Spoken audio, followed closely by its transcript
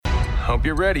Hope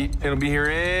you're ready. It'll be here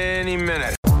any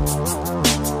minute.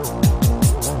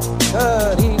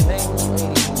 Good evening,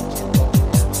 ladies and gentlemen.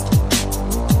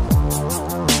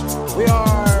 We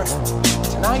are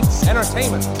tonight's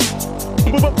entertainment.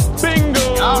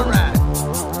 Bingo! All right.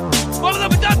 Follow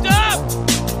the doctor!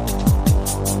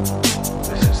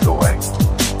 This is the way.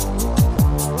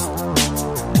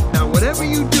 Now, whatever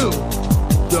you do,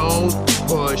 don't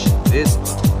push this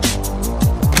button.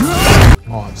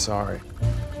 Oh, I'm sorry.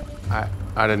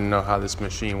 I didn't know how this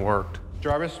machine worked.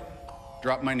 Jarvis,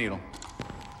 drop my needle.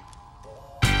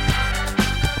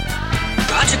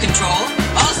 Roger, Control.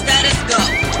 All status go.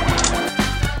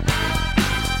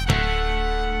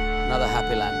 Another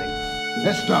happy landing.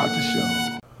 Let's start the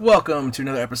show. Welcome to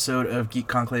another episode of Geek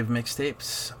Conclave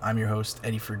Mixtapes. I'm your host,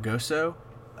 Eddie Fergoso.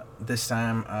 This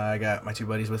time, I got my two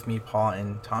buddies with me, Paul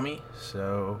and Tommy.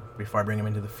 So, before I bring them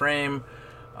into the frame,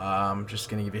 I'm just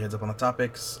going to give you a heads up on the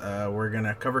topics. We're going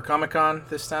to cover Comic-Con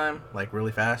this time, like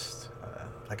really fast.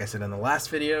 Like I said in the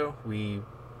last video, we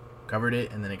covered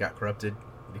it and then it got corrupted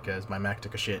because my Mac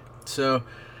took a shit. So,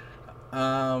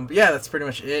 yeah, that's pretty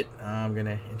much it. I'm going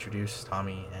to introduce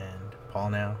Tommy and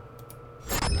Paul now.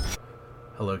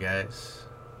 Hello, guys.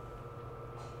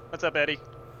 What's up, Eddie?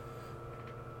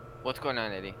 What's going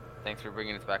on, Eddie? Thanks for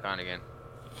bringing us back on again.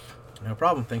 No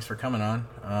problem. Thanks for coming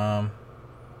on.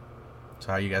 So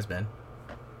how you guys been?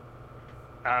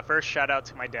 First, shout out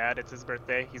to my dad. It's his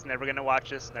birthday. He's never going to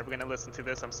watch this, never going to listen to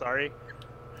this. I'm sorry.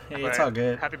 Hey, it's all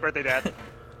good. Happy birthday, Dad.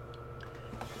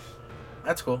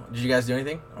 That's cool. Did you guys do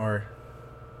anything? Or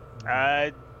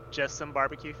Just some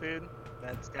barbecue food.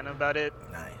 That's kind of about it.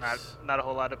 nice. Not a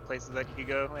whole lot of places that you could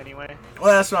go anyway.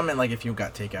 Well, that's what I meant, like if you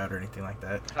got takeout or anything like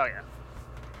that. Oh, yeah.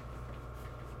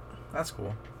 That's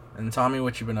cool. And Tommy,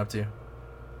 what you been up to?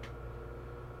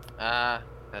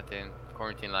 Nothing.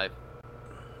 Quarantine life.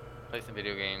 Play some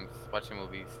video games. Watch some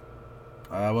movies.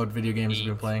 What video games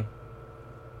you been playing?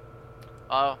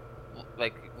 Oh,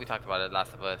 like we talked about it,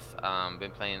 Last of Us. Been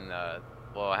playing.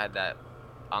 Well, I had that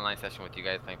online session with you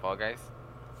guys playing Fall Guys.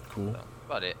 Cool. So,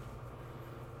 about it.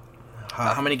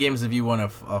 How many games have you won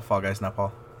of Fall Guys now,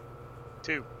 Paul?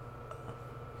 2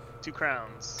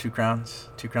 crowns. 2 crowns?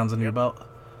 2 crowns under your belt?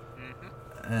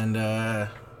 Mm-hmm. And,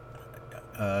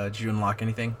 did you unlock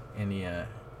anything? Any,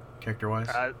 character-wise?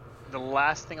 The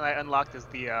last thing I unlocked is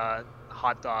the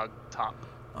hot dog top.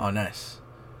 Oh, nice.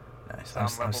 Nice. I'm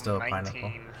level still a 19.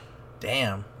 pineapple.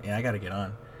 Damn. Yeah, I gotta get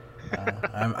on.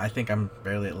 I think I'm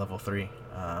barely at level 3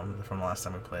 from the last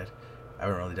time we played. I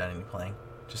haven't really done any playing.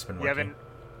 Just been working.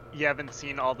 You haven't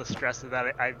seen all the stress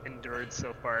that I've endured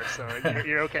so far, so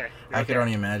you're okay. I could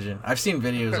only imagine. I've seen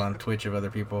videos on Twitch of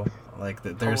other people. Like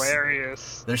there's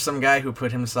hilarious. There's some guy who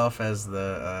put himself as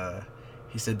the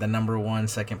he said the number 1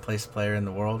 second place player in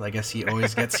the world. I guess he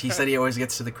always gets. He said he always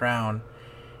gets to the crown,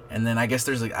 and then I guess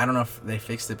there's I don't know if they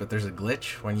fixed it, but there's a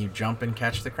glitch when you jump and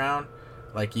catch the crown.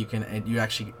 Like you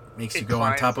actually makes you go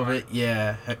on top of it.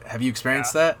 Yeah. Have you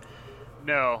experienced that?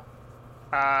 No.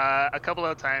 A couple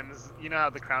of times. You know how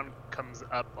the crown comes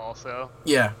up also?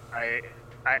 Yeah.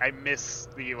 I miss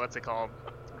the, what's it called,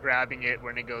 grabbing it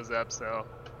when it goes up, so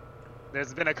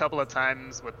there's been a couple of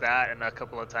times with that and a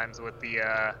couple of times with the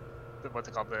what's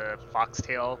it called, the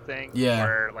foxtail thing. Yeah.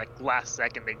 Where, like, last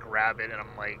second they grab it and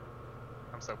I'm like,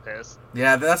 I'm so pissed.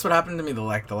 Yeah, that's what happened to me the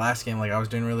last game. Like, I was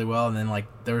doing really well and then, like,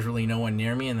 there was really no one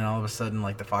near me and then all of a sudden,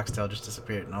 like, the foxtail just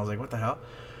disappeared and I was like, what the hell?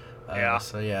 Yeah.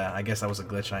 So, yeah, I guess that was a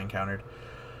glitch I encountered.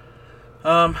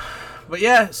 But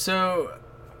yeah, so,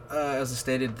 as I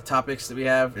stated, the topics that we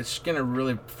have, it's gonna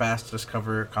really fast just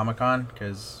cover Comic-Con,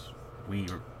 because we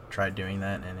tried doing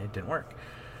that and it didn't work.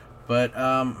 But,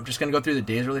 I'm just gonna go through the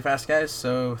days really fast, guys.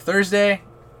 So, Thursday,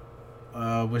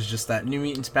 was just that New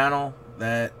Mutants panel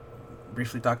that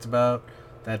briefly talked about.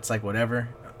 That's like whatever.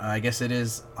 I guess it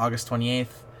is August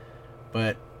 28th,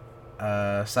 but,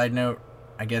 side note,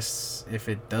 I guess if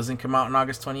it doesn't come out on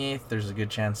August 28th, there's a good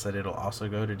chance that it'll also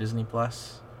go to Disney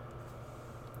Plus.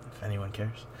 If anyone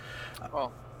cares.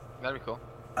 Oh, that'd be cool.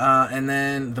 And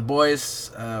then The Boys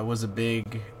was a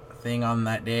big thing on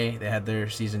that day. They had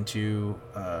their season 2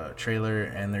 trailer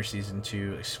and their season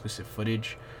 2 exclusive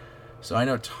footage. So I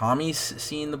know Tommy's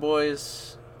seen The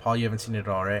Boys. Paul, you haven't seen it at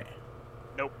all, right?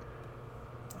 Nope.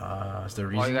 Is there a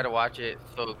reason? Oh, you gotta watch it.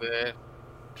 So good.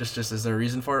 Just is there a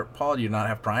reason for it, Paul? Do you not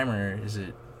have Prime, or is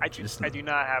it? I do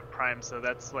not have Prime, so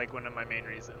that's like one of my main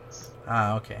reasons.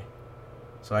 Ah, okay.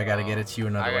 So I gotta get it to you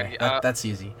another way. That's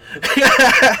easy.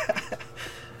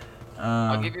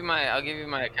 I'll give you my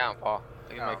account, Paul.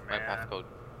 I'll give you my passcode.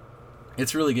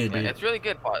 It's really good, dude. It's really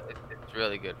good, Paul. It's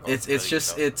really good. Paul. It's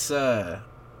just it's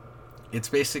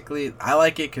basically, I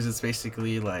like it because it's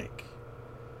basically like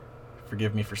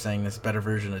forgive me for saying this, better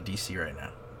version of DC right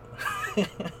now.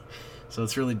 So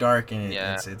it's really dark, and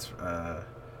it's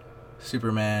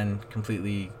Superman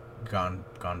completely gone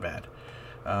bad.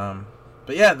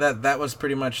 But yeah, that was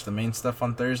pretty much the main stuff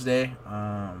on Thursday.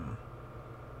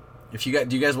 Do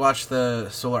you guys watch the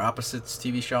Solar Opposites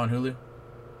TV show on Hulu?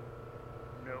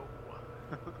 No.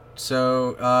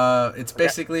 So it's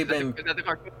basically Is that the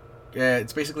cartoon?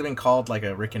 it's basically been called like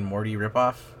a Rick and Morty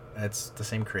ripoff. It's the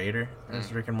same creator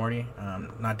as Rick and Morty.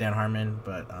 Not Dan Harmon,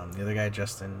 but the other guy,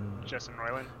 Justin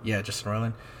Roiland. Yeah, Justin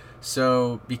Roiland.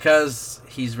 So because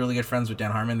he's really good friends with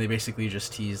Dan Harmon, they basically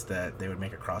just teased that they would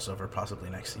make a crossover possibly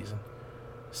next season.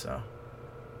 So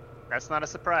That's not a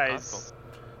surprise.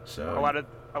 so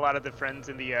A lot of the friends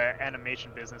in the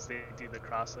animation business, they do the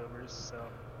crossovers. So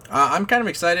I'm kind of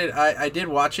excited. I did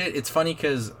watch it. It's funny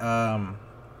because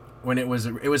when it was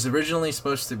originally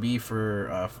supposed to be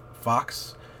for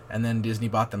Fox, and then Disney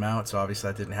bought them out, so obviously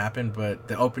that didn't happen. But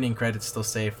the opening credits still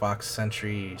say Fox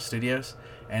Century Studios,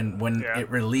 and when it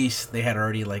released, they had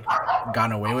already like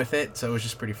gone away with it, so it was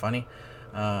just pretty funny.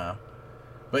 But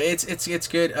it's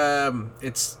good.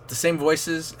 It's the same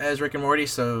voices as Rick and Morty,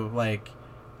 so like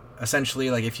essentially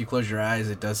like if you close your eyes,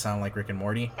 it does sound like Rick and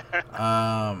Morty.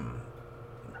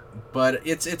 But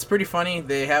it's pretty funny.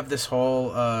 They have this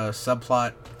whole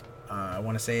subplot. I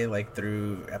want to say like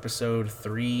through episode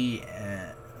 3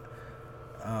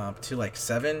 to like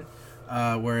 7,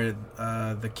 where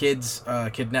the kids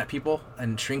kidnap people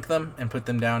and shrink them and put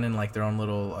them down in like their own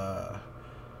little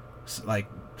like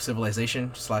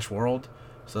civilization / world.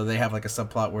 So they have like a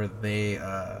subplot where they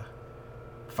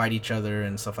fight each other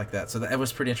and stuff like that. So that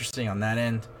was pretty interesting on that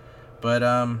end. But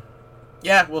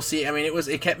yeah, we'll see. I mean,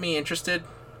 it kept me interested.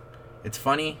 It's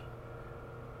funny,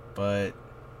 but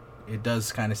it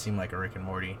does kind of seem like a Rick and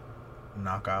Morty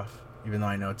knockoff, even though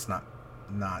I know it's not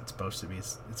supposed to be.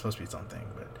 It's supposed to be its own thing,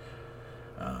 but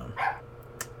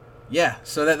yeah.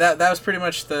 So that was pretty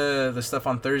much the stuff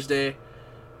on Thursday.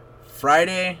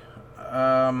 Friday,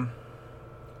 the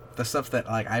stuff that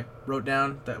like I wrote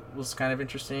down that was kind of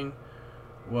interesting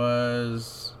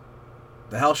was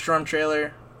the Hellstrom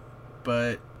trailer,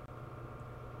 but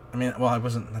I mean, well,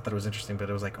 not that it was interesting, but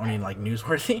it was like only like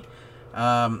newsworthy.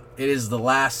 It is the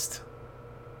last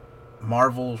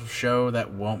Marvel show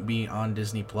that won't be on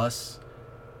Disney Plus,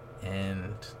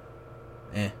 and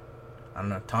I don't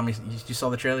know. Tommy, you saw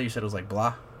the trailer? You said it was like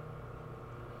blah.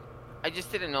 I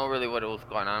just didn't know really what was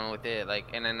going on with it, like,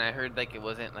 and then I heard like it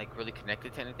wasn't like really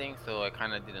connected to anything, so I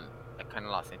kind of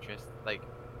lost interest. Like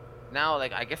now,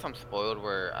 like I guess I'm spoiled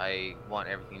where I want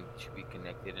everything to be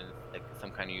connected in like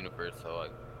some kind of universe, so I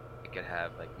could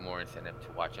have like more incentive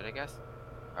to watch it, I guess,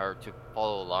 or to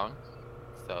follow along.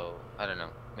 So I don't know.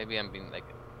 Maybe I'm being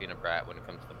a brat when it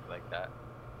comes to something like that.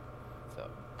 So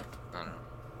I don't know.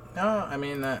 No, I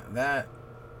mean that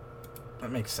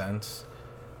makes sense.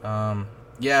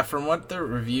 Yeah, from what the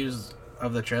reviews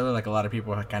of the trailer, like a lot of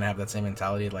people kind of have that same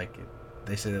mentality. Like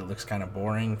they said it looks kind of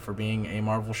boring for being a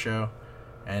Marvel show,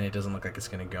 and it doesn't look like it's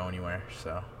gonna go anywhere.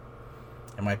 So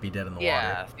it might be dead in the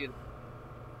water.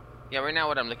 Yeah, right now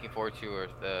what I'm looking forward to is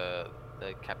the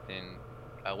Captain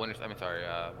Winter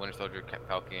Soldier,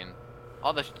 Falcon,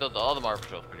 all the Marvel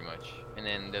shows pretty much, and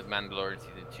then the Mandalorian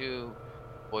season 2,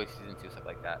 Boys season 2, stuff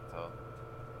like that. So,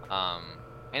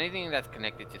 anything that's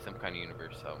connected to some kind of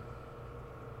universe. So.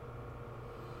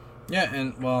 Yeah,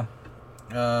 and well,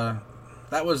 that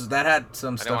had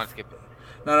some stuff. I don't want to skip it.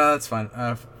 No, that's fine.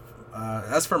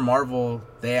 As for Marvel,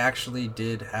 they actually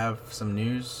did have some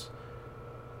news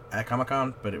at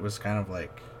Comic-Con, but it was kind of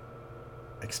like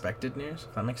expected news,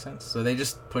 if that makes sense. So they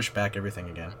just pushed back everything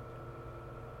again.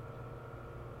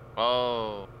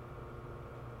 Oh.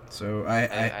 So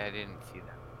I didn't see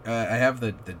that. I have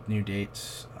the new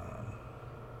dates.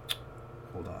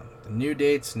 Hold on. The new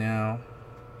dates now.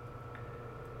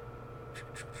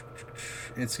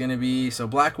 It's gonna be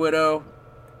Black Widow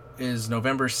is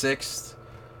November 6th.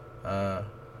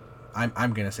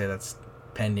 I'm gonna say that's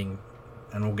pending,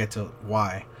 and we'll get to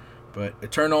why. But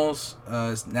Eternals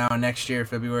is now next year,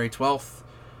 February 12th.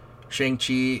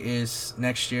 Shang-Chi is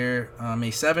next year,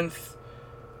 May 7th.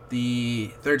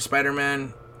 The third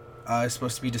Spider-Man is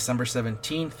supposed to be December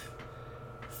 17th.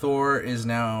 Thor is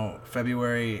now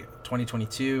February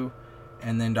 2022.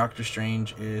 And then Doctor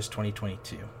Strange is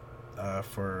 2022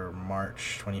 for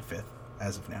March 25th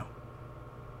as of now.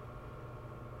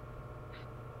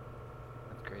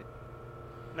 That's great.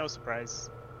 No surprise.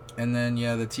 And then,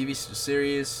 yeah, the TV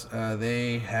series,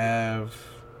 they have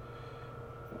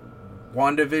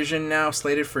WandaVision now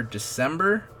slated for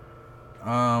December.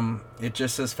 It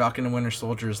just says Falcon and Winter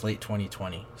Soldier is late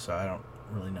 2020, so I don't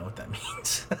really know what that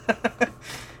means.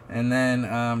 And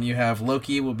then you have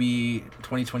Loki will be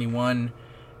 2021,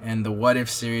 and the What If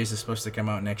series is supposed to come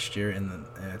out next year, and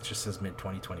it just says mid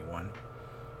 2021.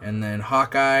 And then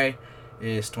Hawkeye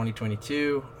is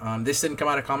 2022. This didn't come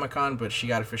out of Comic-Con, but she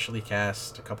got officially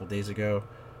cast a couple days ago.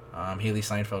 Haley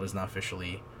Steinfeld is now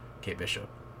officially Kate Bishop.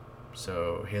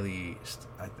 So Haley,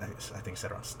 I think I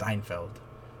said it wrong, Steinfeld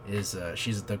is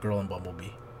she's the girl in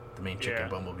Bumblebee, the main chick in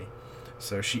Bumblebee.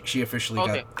 So she officially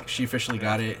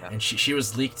got it, and she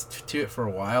was leaked to it for a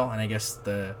while, and I guess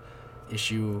the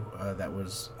issue that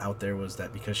was out there was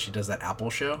that because she does that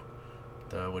Apple show,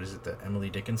 the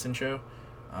Emily Dickinson show,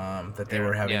 that they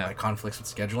were having like conflicts with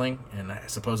scheduling, and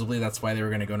supposedly that's why they were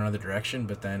going to go in another direction,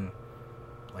 but then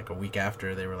like a week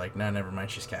after they were like, no, never mind,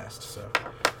 she's cast. So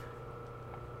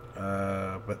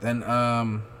but then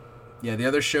the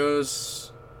other shows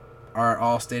are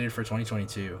all stated for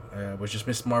 2022, which is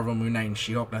Miss Marvel, Moon Knight, and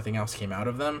She-Hulk. Nothing else came out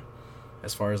of them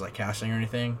as far as like casting or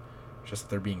anything, just that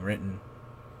they're being written.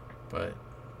 But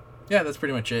yeah, that's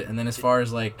pretty much it. And then as far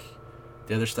as like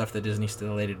the other stuff that Disney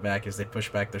still dated back is they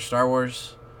pushed back their Star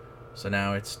Wars, so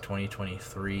now it's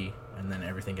 2023, and then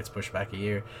everything gets pushed back a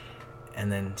year.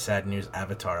 And then sad news,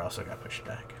 Avatar also got pushed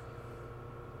back.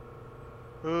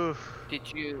 Oof. Did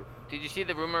you see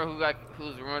the rumor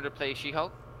who's rumored to play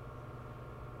She-Hulk?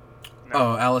 No.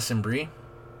 Oh, Alison Brie.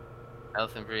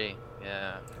 Alison Brie.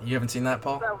 Yeah. You haven't seen that,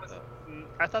 Paul?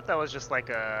 I thought that was just like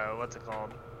a what's it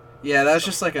called? Yeah, that was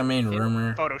just like a main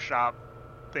rumor. Photoshop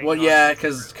thing. Well, yeah,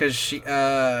 because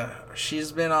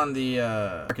she's been on the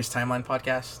Darkest Timeline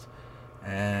podcast,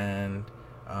 and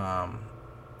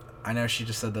I know she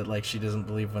just said that like she doesn't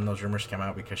believe when those rumors come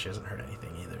out because she hasn't heard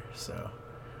anything either. So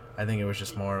I think it was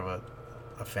just more of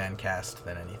a fan cast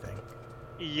than anything.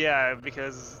 Yeah,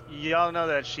 because y'all know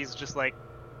that she's just like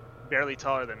barely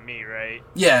taller than me, right?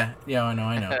 Yeah, I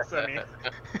know. So,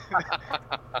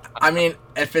 I mean,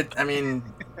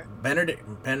 Benedict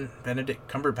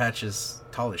Cumberbatch is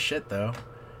tall as shit though,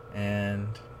 and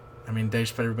I mean they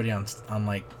just put everybody on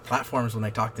like platforms when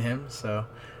they talk to him. So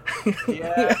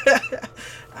yeah.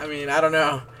 I mean, I don't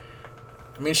know.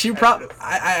 I mean, she probably.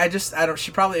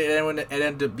 She probably it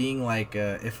ended up being like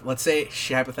if let's say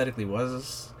she hypothetically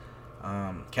was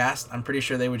cast, I'm pretty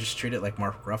sure they would just treat it like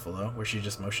Mark Ruffalo, where she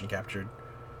just motion captured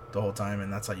the whole time,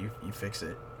 and that's how you fix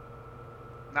it.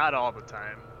 Not all the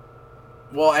time.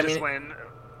 Well, I Just mean, when,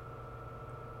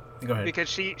 go ahead. because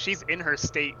she's in her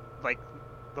state like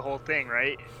the whole thing,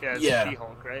 right? Yeah.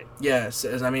 She-Hulk, right? Yes,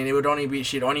 I mean it would only be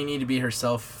she'd only need to be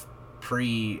herself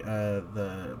pre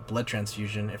the blood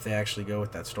transfusion if they actually go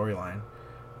with that storyline.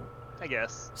 I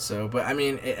guess. So, but I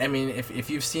mean, if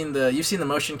you've seen the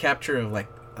motion capture of like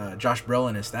Josh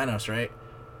Brolin as Thanos, right?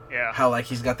 Yeah. How like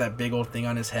he's got that big old thing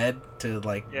on his head to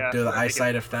like do the so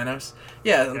eyesight of Thanos.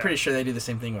 Yeah, I'm pretty sure they do the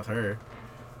same thing with her.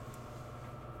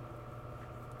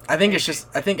 I think it's just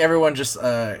I think everyone just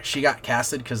she got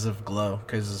casted because of Glow,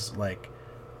 because like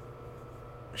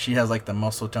she has like the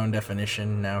muscle tone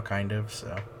definition now, kind of.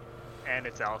 So. And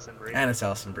it's Alison Brie.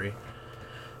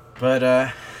 But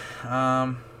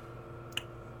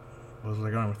what was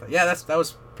I going with that? Yeah, that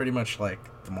was pretty much like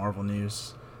the Marvel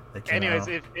news that came Anyways,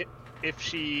 out. if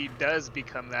she does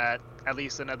become that, at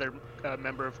least another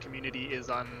member of Community is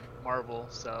on Marvel,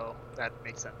 so that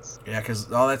makes sense. Yeah,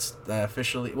 because all that's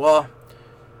officially... Well,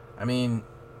 I mean,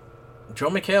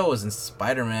 Joel McHale was in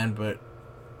Spider-Man, but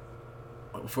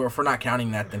if we're not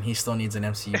counting that, then he still needs an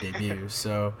MCU debut.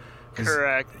 So,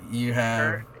 Correct. You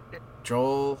have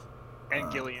Joel... And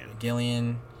Gillian.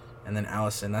 Gillian, and then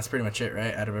Allison. That's pretty much it,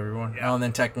 right? Out of everyone? Yeah. Oh, and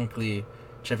then technically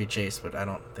Chevy Chase, but I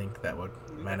don't think that would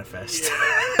manifest.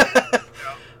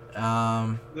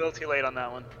 A little too late on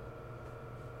that one.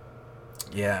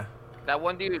 Yeah. That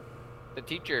one dude, the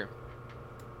teacher,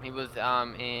 he was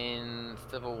in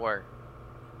Civil War.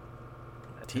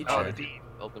 Teacher? Oh, the Dean.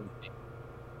 Open.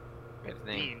 What's his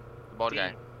name? Dean. The bald Dean.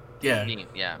 guy. Yeah. Dean.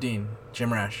 Yeah. Dean.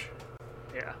 Jim Rash.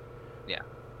 Yeah.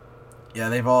 Yeah,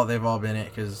 they've all been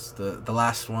it, because the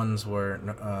last ones were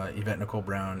Yvette Nicole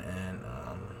Brown and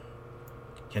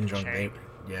Ken Jeong.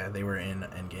 They were in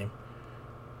Endgame.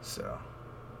 So,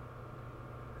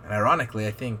 and ironically,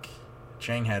 I think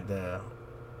Chang had the.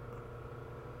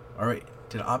 Or wait,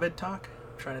 did Abed talk?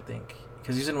 I'm trying to think,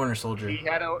 because he's in Winter Soldier. He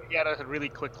had a really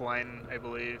quick line, I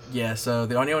believe. Yeah, so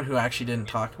the only one who actually didn't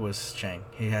talk was Chang.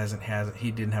 He didn't have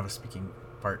a speaking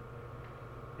part.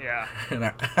 Yeah. And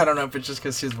I don't know if it's just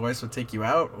because his voice would take you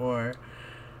out, or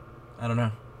I don't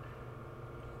know.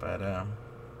 But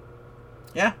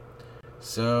yeah.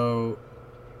 So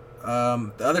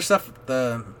the other stuff,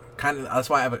 that's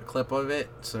why I have a clip of it.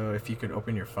 So if you could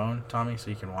open your phone, Tommy, so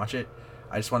you can watch it.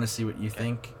 I just want to see what you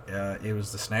think. It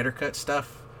was the Snyder Cut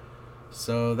stuff.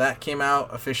 So that came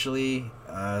out officially.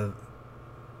 I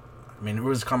mean, it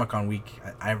was Comic-Con week.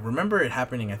 I remember it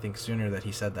happening, I think, sooner that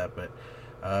he said that, but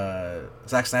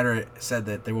Zack Snyder said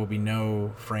that there will be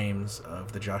no frames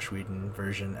of the Joss Whedon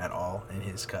version at all in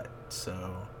his cut.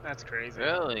 So That's crazy.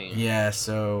 Really? yeah,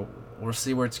 so we'll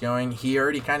see where it's going. He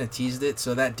already kind of teased it.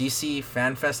 So that DC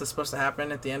Fan Fest that's supposed to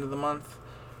happen at the end of the month,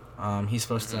 he's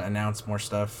supposed to announce more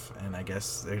stuff, and I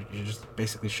guess you just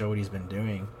basically show what he's been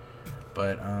doing.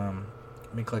 But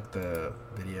let me click the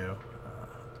video.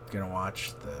 Gonna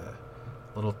watch the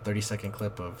little 30-second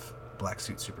clip of Black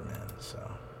Suit Superman. So.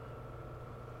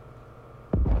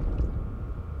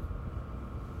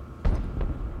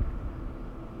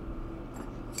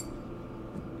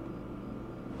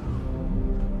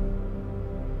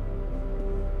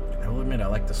 I will admit I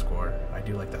like the score. I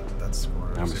do like that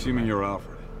score. of I'm assuming Superman. you're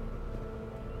Alfred.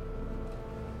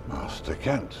 Master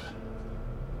Kent,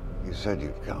 you said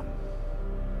you'd come.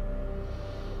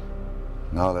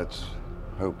 Now let's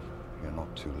hope you're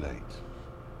not too late.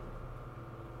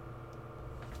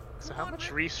 So how much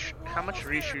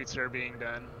reshoots are being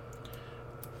done?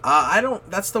 I don't.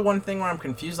 That's the one thing where I'm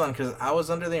confused on, because I was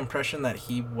under the impression that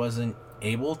he wasn't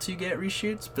able to get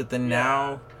reshoots, but then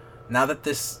now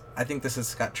that I think this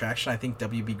has got traction, I think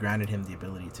WB granted him the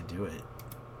ability to do it.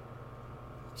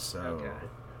 So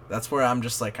that's where I'm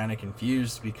just like kind of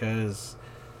confused, because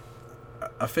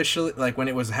officially, like when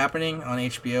it was happening on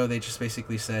HBO, they just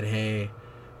basically said, "Hey,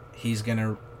 he's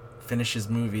gonna finish his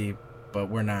movie, but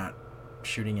we're not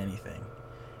shooting anything."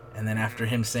 And then after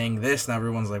him saying this, now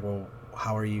everyone's like, "Well,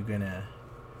 how are you gonna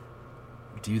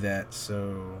do that?"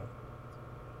 So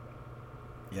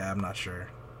yeah, I'm not sure.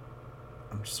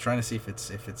 I'm just trying to see if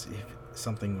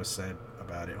something was said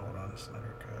about it. Hold on,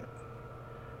 Snyder Cut.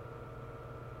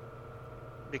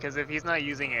 Because if he's not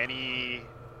using any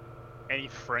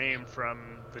frame from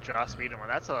the Joss Whedon one,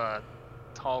 that's a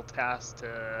tall task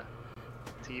to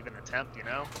even attempt, you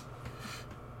know?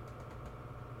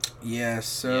 Yeah,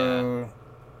 so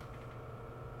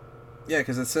yeah,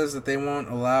 because it says that they won't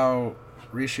allow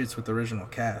reshoots with the original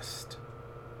cast.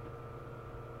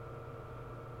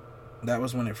 That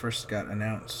was when it first got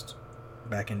announced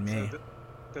back in May. So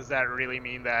does that really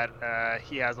mean that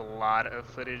he has a lot of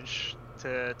footage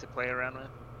to play around with?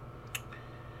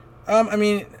 I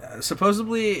mean,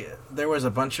 supposedly there was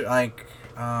a bunch of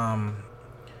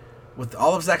with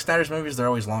all of Zack Snyder's movies, they're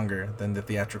always longer than the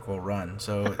theatrical run.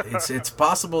 So it's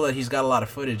possible that he's got a lot of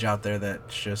footage out there that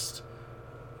just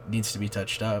needs to be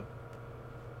touched up.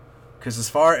 Because as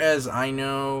far as I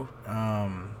know,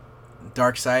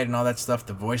 Darkseid and all that stuff,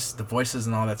 the voices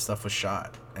and all that stuff was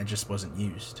shot and just wasn't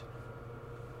used.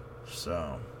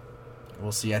 So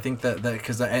we'll see. I think that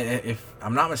because if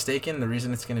I'm not mistaken, the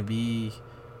reason it's going to be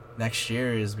next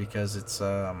year is because it's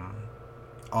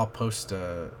all post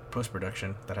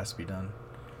production that has to be done.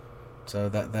 So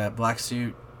that black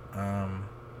suit,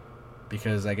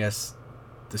 because I guess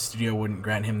the studio wouldn't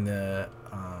grant him the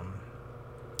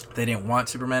they didn't want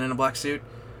Superman in a black suit.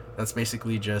 That's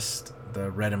basically just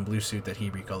the red and blue suit that he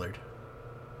recolored.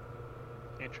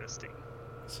 Interesting.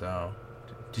 So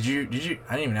did you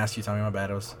I didn't even ask you, Tommy, my bad.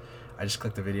 I just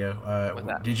clicked the video.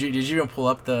 Did you even pull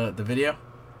up the video?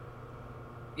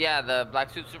 Yeah, the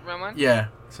Black Suit Superman one? Yeah.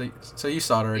 So you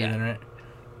saw it already then, right?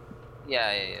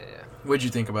 Yeah. What'd you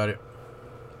think about it?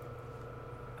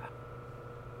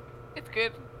 It's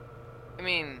good. I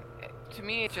mean, to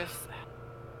me, it just...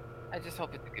 I just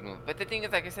hope it's a good movie. But the thing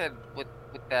is, like I said, with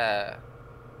that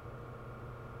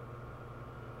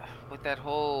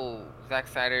whole Zack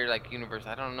Snyder universe,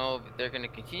 I don't know if they're gonna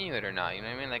continue it or not. You know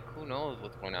what I mean? Like, who knows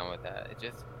what's going on with that?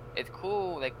 It's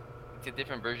cool. Like, it's a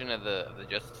different version of the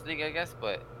Justice League, I guess.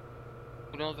 But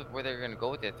who knows where they're gonna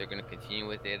go with it? If they're gonna continue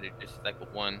with it, or just like a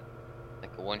one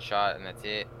shot and that's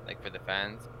it, like for the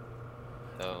fans.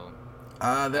 So.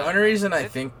 The only reason I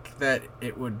think that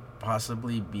it would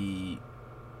possibly be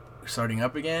starting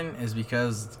up again is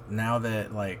because now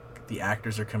that the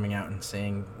actors are coming out and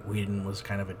saying Whedon was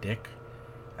kind of a dick.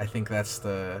 I think that's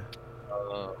the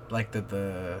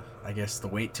I guess the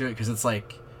weight to it, because it's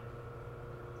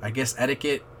I guess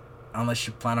etiquette, unless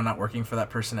you plan on not working for that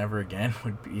person ever again,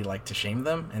 would be to shame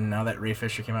them. And now that Ray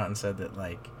Fisher came out and said that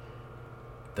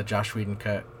the Joss Whedon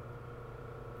cut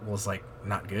was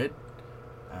not good.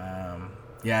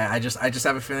 Yeah, I just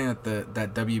have a feeling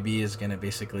that WB is gonna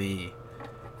basically,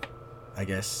 I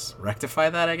guess,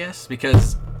 rectify that. I guess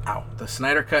because the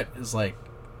Snyder cut is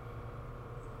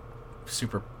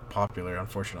super popular,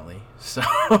 unfortunately. So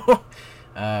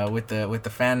with the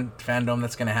fandom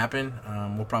that's gonna happen,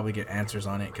 we'll probably get answers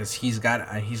on it because he's got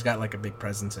a big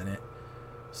presence in it.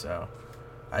 So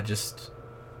I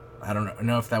don't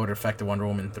know if that would affect the Wonder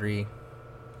Woman 3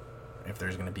 if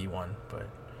there's gonna be one. But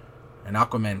and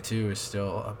Aquaman 2 is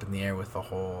still up in the air with the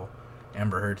whole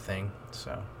Amber Heard thing.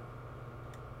 So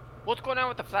What's going on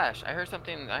with the Flash? I heard some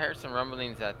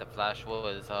rumblings that the Flash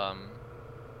was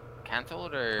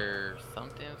canceled or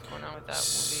something. What's going on with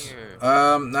that movie?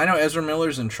 Or... I know Ezra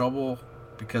Miller's in trouble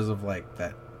because of like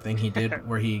that thing he did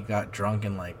where he got drunk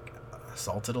and like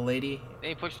assaulted a lady. Then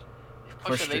he pushed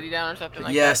a lady down or something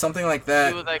like that. Yeah, something like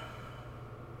that.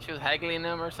 She was haggling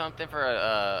him or something for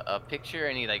a picture,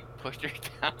 and he like pushed her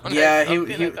down. Yeah,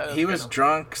 he was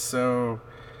drunk, so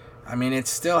I mean it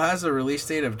still has a release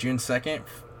date of June 2nd,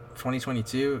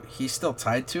 2022. He's still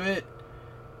tied to it,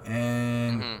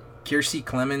 and Kiersey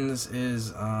Clemens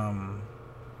is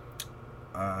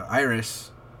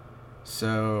Iris,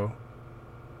 so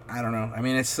I don't know. I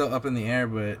mean it's still up in the air,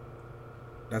 but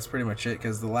that's pretty much it.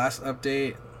 Because the last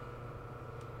update,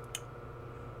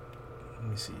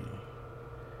 let me see.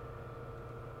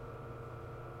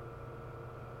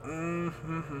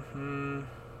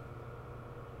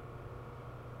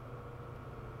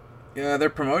 Yeah, they're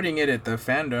promoting it at the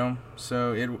Fandom,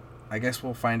 so I guess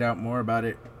we'll find out more about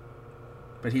it.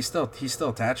 But he's still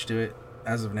attached to it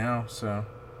as of now, so.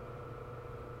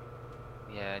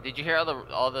 Yeah, did you hear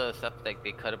all the stuff like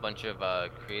they cut a bunch of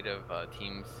creative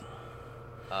teams?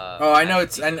 Oh, I know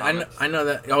I know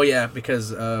that. Oh yeah,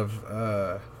 because of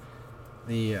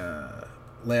the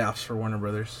layoffs for Warner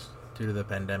Brothers due to the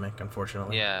pandemic,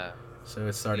 unfortunately. Yeah. So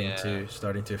it's starting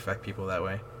to affect people that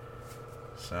way.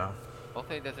 So.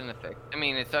 Hopefully it doesn't affect. I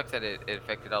mean, it sucks that it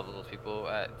affected all those people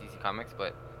at DC Comics,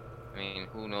 but I mean,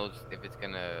 who knows if it's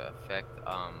gonna affect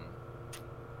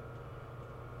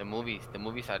the movie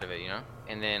side of it, you know?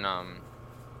 And then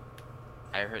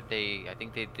I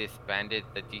think they disbanded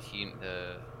the DC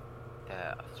the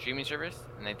streaming service,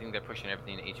 and I think they're pushing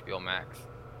everything to HBO Max.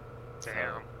 Damn.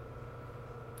 So,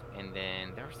 and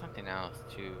then there was something else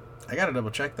too. I gotta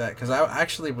double check that because I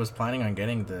actually was planning on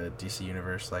getting the DC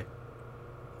Universe. Like,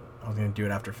 I was gonna do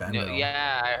it after Fandom. No,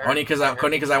 yeah, I heard. Only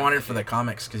because I wanted it for the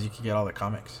comics, because you could get all the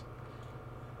comics.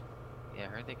 Yeah, I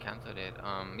heard they canceled it.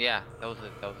 Yeah, that was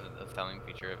a selling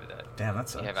feature of it. That Damn, that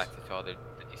sucks. You have access to all the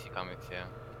DC comics. Yeah.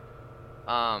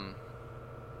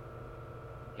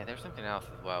 Yeah, there's something else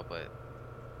as well, but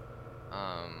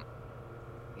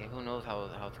yeah, who knows how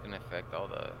it's gonna affect all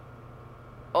the.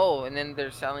 Oh, and then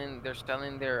they're selling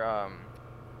their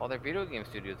all their video game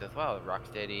studios as well.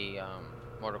 Rocksteady,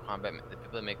 Mortal Kombat, the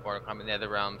people that make Mortal Kombat,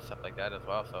 NetherRealm, stuff like that as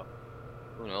well. So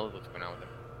who knows what's going on with them?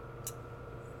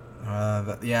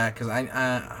 Yeah, because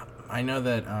I know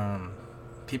that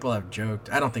people have joked.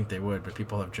 I don't think they would, but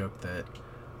people have joked that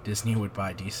Disney would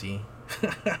buy DC.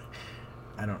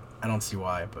 I don't see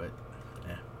why, but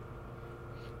yeah.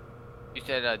 You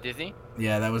said Disney?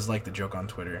 Yeah, that was like the joke on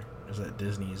Twitter. Is that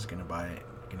Disney's gonna buy it?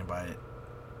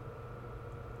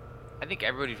 I think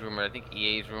everybody's rumored. I think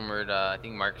EA's rumored. I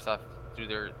think Microsoft threw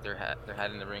their hat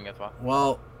in the ring as well.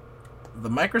 Well, the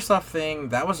Microsoft thing,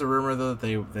 that was a rumor though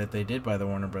that they did buy the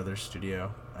Warner Brothers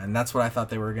studio, and that's what I thought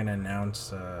they were gonna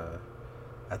announce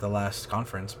at the last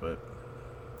conference, but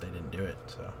they didn't do it.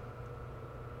 So.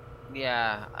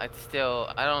 Yeah, I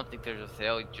don't think there's a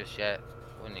sale just yet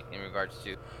in regards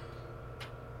to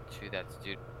that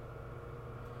studio.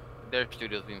 Their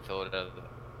studio's being sold at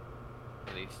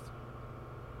least.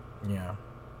 Yeah.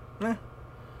 But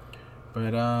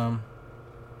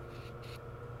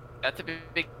that's a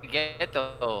big get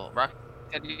though.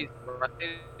 Rocksteady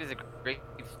is a great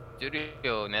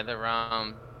studio.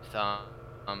 NetherRealm,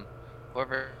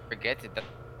 whoever gets it,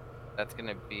 that's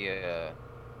gonna be a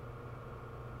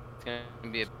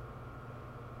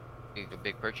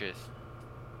big purchase.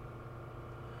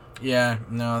 Yeah,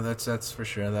 no, that's for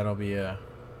sure. That'll be a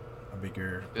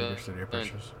bigger studio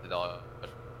purchase.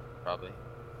 Probably.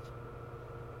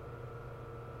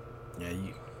 Yeah,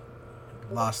 you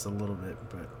lost a little bit,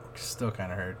 but still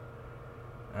kind of hurt.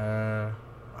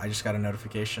 I just got a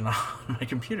notification on my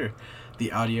computer.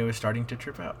 The audio is starting to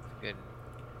trip out. Good.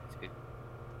 It's good.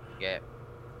 Yeah.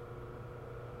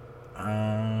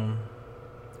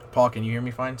 Paul, can you hear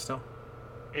me fine still?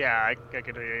 Yeah, I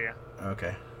could hear you.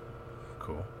 Okay.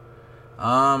 Cool.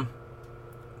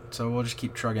 So we'll just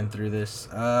keep trugging through this.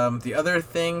 The other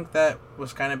thing that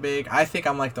was kind of big, I think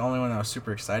I'm like the only one that was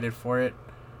super excited for it.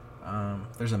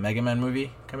 There's a Mega Man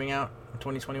movie coming out in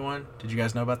 2021. Did you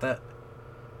guys know about that?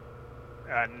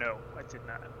 No, I did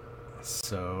not.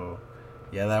 So,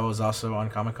 yeah, that was also on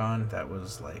Comic-Con. That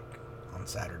was like on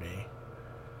Saturday.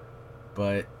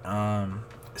 But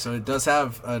so it does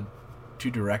have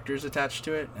 2 directors attached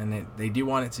to it, and they do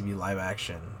want it to be live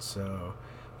action. So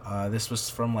this was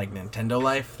from like Nintendo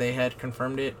Life. They had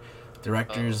confirmed it.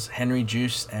 Directors Henry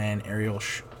Juice and Ariel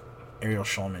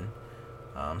Schulman.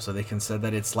 So they can said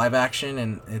that it's live action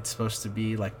and it's supposed to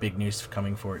be like big news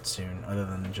coming for it soon, other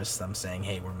than just them saying,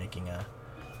 "Hey, we're making a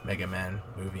Mega Man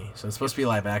movie." So it's supposed to be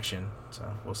live action. So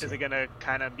we'll see. Is it gonna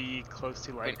kind of be close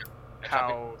to like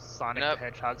how Sonic the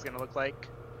Hedgehog's gonna look like?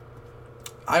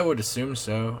 I would assume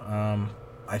so.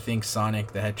 I think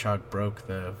Sonic the Hedgehog broke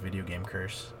the video game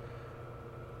curse.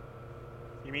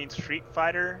 You mean Street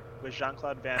Fighter with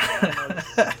Jean-Claude Van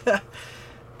Damme?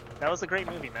 That was a great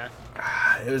movie, man.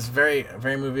 It was very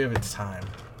movie of its time.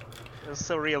 It was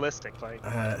so realistic, like.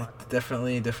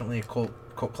 Definitely a cult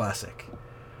classic.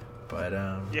 But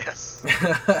yes.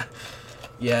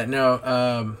 Yeah,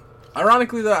 no.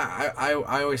 Ironically though, I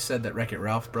always said that Wreck-It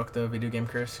Ralph broke the video game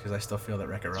curse because I still feel that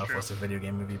Wreck-It Ralph was a video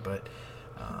game movie. But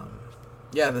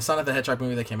yeah, the Sonic the Hedgehog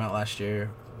movie that came out last year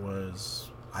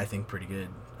was, I think, pretty good.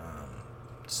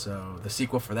 So the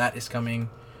sequel for that is coming,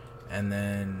 and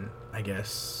then I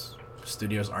guess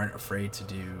studios aren't afraid to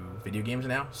do video games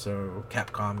now, so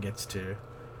Capcom gets to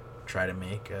try to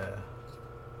make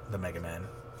the Mega Man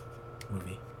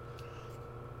movie.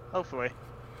 Hopefully.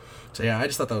 So yeah, I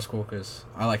just thought that was cool because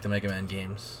I like the Mega Man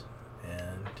games,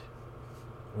 and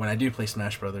when I do play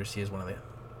Smash Brothers, he is one of the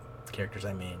characters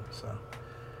I main. So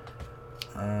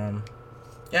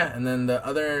yeah, and then the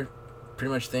other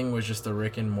pretty much thing was just the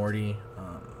Rick and Morty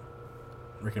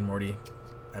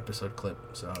episode clip.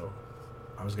 So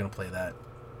I was gonna play that.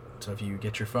 So if you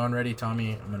get your phone ready,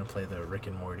 Tommy, I'm gonna play the Rick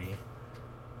and Morty.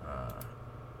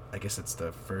 I guess it's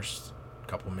the first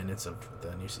couple minutes of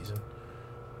the new season.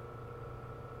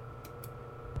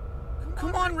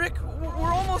 Come on, Rick.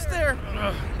 We're almost there.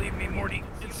 Leave me, Morty.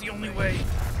 It's the only way.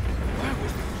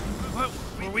 What?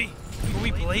 Were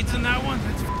we blades in that one?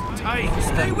 That's tight.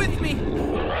 Stay with me.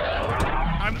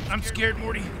 I'm scared,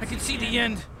 Morty. I can see the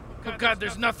end. Oh, God,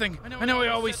 there's nothing. I know I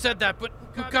always said that, but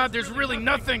oh, God, there's really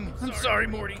nothing. I'm sorry,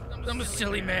 Morty. I'm a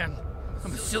silly man.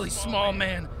 I'm a silly small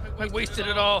man. I wasted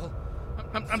it all.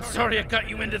 I'm sorry I got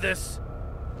you into this.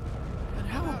 And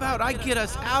how about I get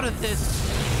us out of this?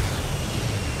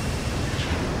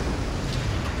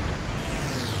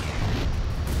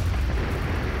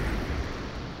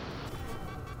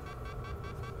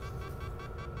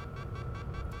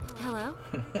 Hello?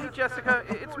 Hey, Jessica,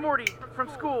 it's Morty from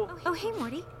school. Oh, hey,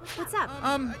 Morty. What's up?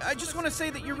 I just want to say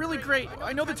that you're really great.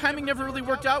 I know the timing never really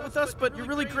worked out with us, but you're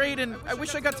really great, and I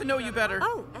wish I got to know you better.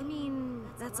 Oh, I mean,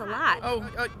 that's a lot. Oh,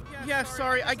 yeah,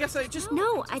 sorry. I guess I just...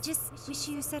 No, I just wish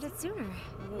you said it sooner.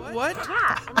 What?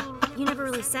 Yeah, I mean, you never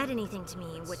really said anything to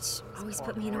me, which always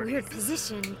put me in a weird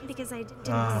position because I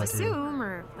didn't assume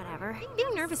or whatever.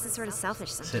 Being nervous is sort of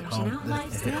selfish sometimes, you know?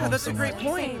 Yeah, that's a great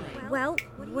point. Well,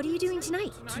 what are you doing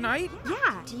tonight? Tonight?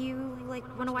 Yeah, do you,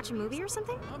 want to watch a movie or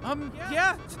something?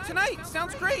 Yeah, tonight.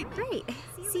 Sounds great. Great.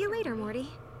 See you later, Morty.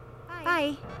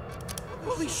 Bye.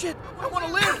 Holy shit, I want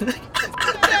to live!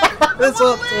 That's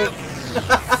all.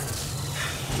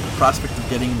 Prospect of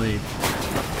getting laid.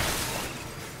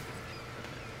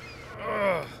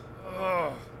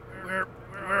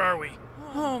 Where are we?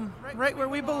 Home, right where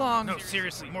we belong. No,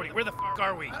 seriously, Morty, where the f***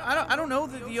 are we? I don't know,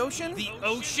 the ocean? The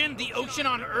ocean? The ocean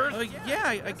on Earth? Yeah,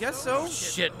 I guess so.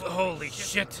 Shit, holy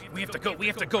shit. We have to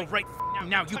go right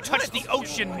now. You touched the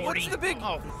ocean, Morty. What's the big...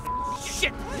 Oh,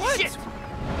 shit, shit!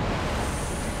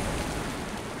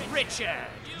 Richard,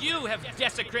 you have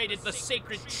desecrated the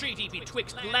sacred treaty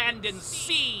betwixt land and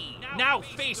sea. Now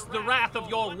face the wrath of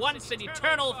your once and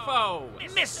eternal foe,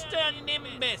 Mr.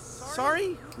 Nimbus.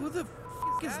 Sorry? Who the f***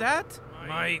 is that?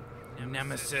 My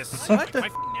nemesis. What? My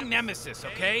f***ing nemesis,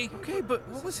 okay? Okay, but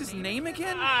what was his name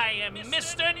again? I am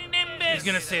Mr. Nimbus. He's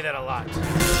gonna say that a lot.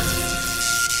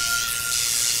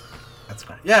 That's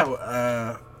fine.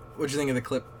 Yeah, what'd you think of the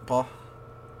clip, Paul?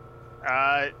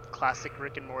 Classic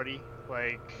Rick and Morty.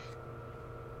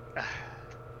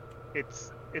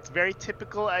 It's very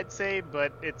typical, I'd say,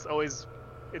 but it's always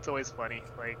funny.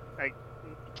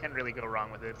 You can't really go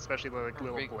wrong with it, especially the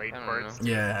little blade parts.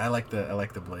 Yeah, I like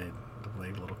the blade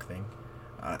little thing.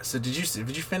 So did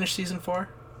you finish season 4?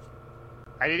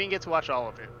 I didn't get to watch all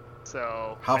of it,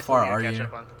 so how far are you?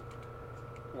 Up on,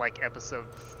 episode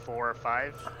 4 or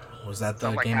 5. Was that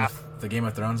the Game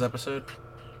of Thrones episode?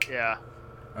 Yeah.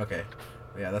 Okay.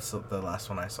 Yeah, that's the last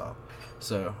one I saw.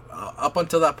 So, up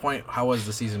until that point, how was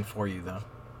the season for you, though?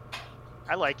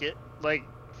 I like it.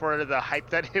 For the hype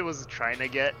that it was trying to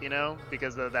get,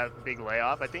 because of that big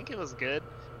layoff, I think it was good.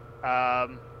 Yeah,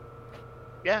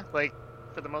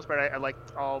 for the most part, I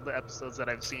liked all the episodes that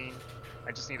I've seen.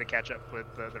 I just need to catch up with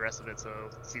the rest of it so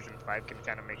season 5 can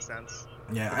kind of make sense.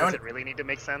 Yeah, does it really need to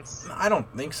make sense? I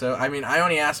don't think so. I mean, I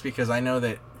only asked because I know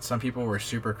that some people were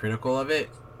super critical of it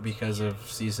because of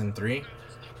season 3.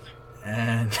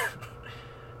 And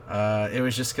It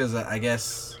was just because I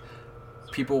guess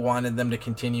people wanted them to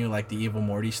continue like the Evil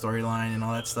Morty storyline and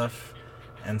all that stuff,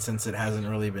 and since it hasn't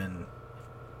really been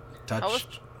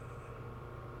touched.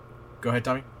 Go ahead,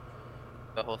 Tommy.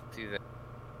 The whole season.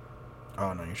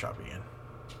 Oh no, you're shopping again.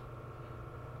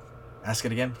 Ask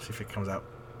it again. See if it comes out.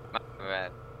 My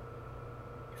bad.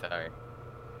 Sorry.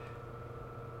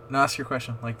 No, ask your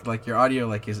question. Like your audio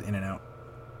like is in and out.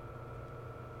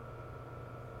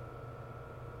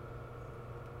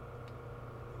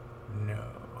 No,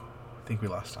 I think we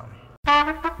lost Tommy.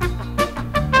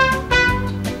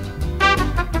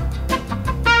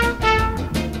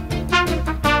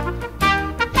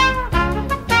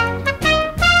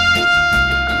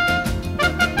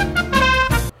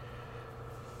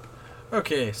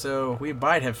 Okay, so we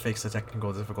might have fixed the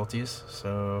technical difficulties.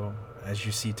 So as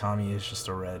you see, Tommy is just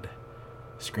a red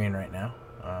screen right now,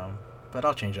 but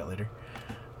I'll change that later.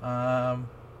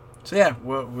 So yeah,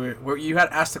 you had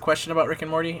asked a question about Rick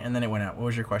and Morty, and then it went out. What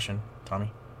was your question,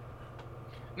 Tommy?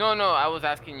 No, I was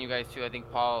asking you guys too. I think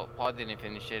Paul didn't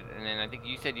finish it, and then I think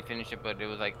you said you finished it, but it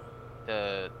was like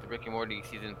the Rick and Morty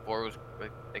season 4 was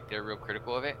like they're real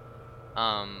critical of it.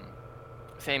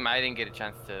 Same, I didn't get a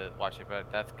chance to watch it,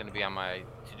 but that's gonna be on my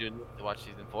to-do list to watch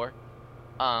season 4.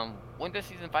 When does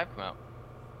season 5 come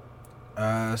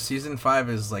out? Season 5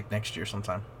 is like next year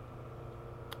sometime.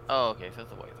 Oh, okay, so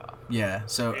it's a ways off. Yeah,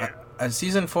 so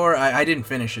season 4, I didn't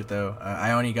finish it though.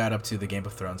 I only got up to the Game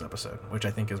of Thrones episode, which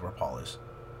I think is where Paul is.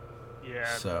 Yeah.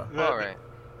 So. All right.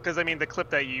 Because I mean, the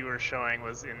clip that you were showing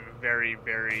was in very,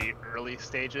 very early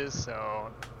stages,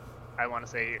 so I want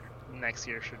to say next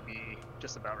year should be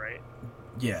just about right.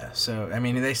 Yeah. So I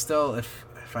mean, they still, if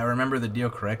I remember the deal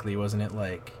correctly, wasn't it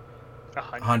like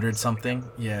 100 something?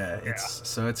 Yeah.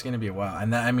 It's gonna be a while,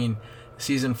 and that, I mean,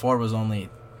 season 4 was only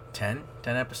 10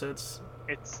 episodes.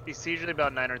 It's usually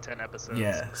about 9 or 10 episodes.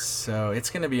 Yeah. So it's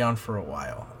gonna be on for a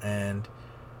while, and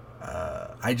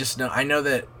I know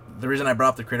that the reason I brought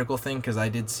up the critical thing, because I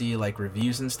did see like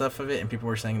reviews and stuff of it, and people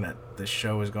were saying that the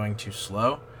show is going too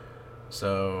slow.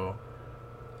 So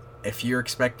if you're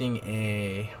expecting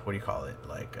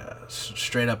like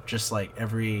straight up just like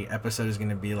every episode is going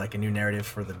to be like a new narrative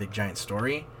for the big giant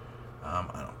story,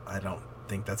 I don't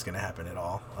think that's going to happen at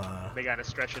all. They got to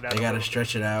stretch it out. They got to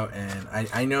stretch it out, and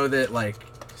I know that like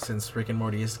since Rick and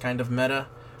Morty is kind of meta,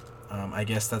 I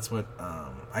guess that's what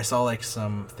I saw like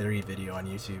some theory video on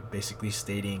YouTube basically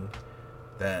stating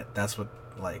that that's what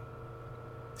like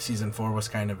season 4 was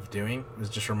kind of doing, was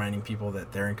just reminding people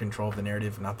that they're in control of the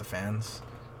narrative, not the fans.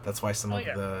 That's why some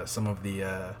of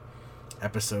the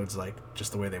episodes, like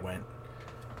just the way they went,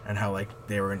 and how like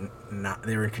they were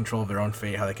in control of their own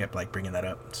fate, how they kept like bringing that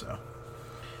up. So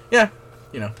yeah,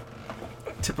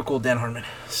 typical Dan Harmon.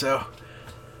 So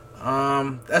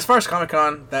as far as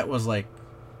Comic-Con, that was like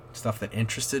stuff that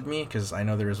interested me, because I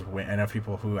know I know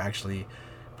people who actually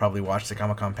probably watched the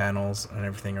Comic-Con panels and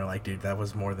everything are like, dude, that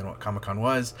was more than what Comic-Con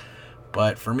was.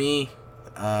 But for me,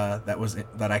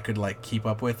 that I could like keep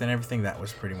up with and everything, that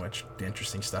was pretty much the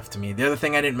interesting stuff to me. The other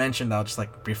thing I didn't mention that I'll just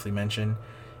like briefly mention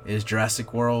is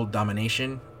Jurassic World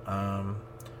Domination.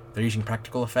 They're using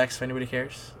practical effects if anybody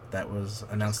cares. That was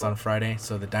announced on Friday.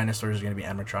 So the dinosaurs are going to be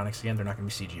animatronics again. They're not going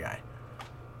to be CGI.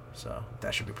 So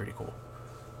that should be pretty cool.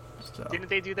 So. Didn't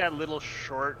they do that little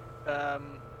short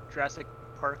Jurassic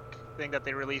Park thing that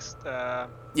they released?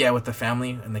 Yeah, with the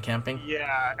family and the camping.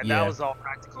 Yeah, and that was all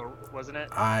practical, wasn't it?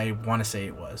 I want to say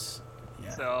it was.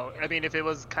 Yeah. So I mean, if it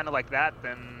was kind of like that,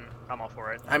 then I'm all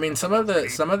for it. I mean, some of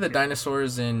the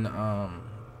dinosaurs in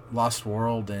Lost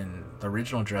World and the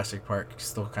original Jurassic Park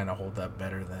still kind of hold up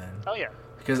better than. Oh yeah.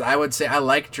 Because I would say I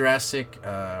like Jurassic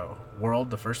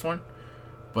World, the first one,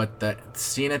 but the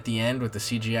scene at the end with the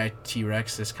CGI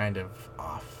T-Rex is kind of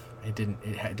off. It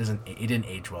didn't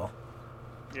age well.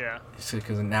 Yeah.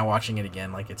 Because now watching it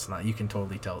again, like it's not. You can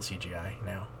totally tell it's CGI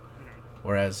now.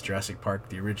 Whereas Jurassic Park,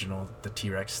 the original, the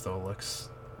T-Rex still looks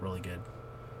really good.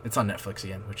 It's on Netflix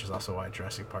again, which is also why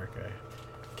Jurassic Park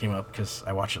came up, because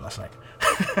I watched it last night.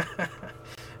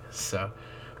 So,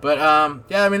 but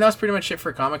yeah, I mean that was pretty much it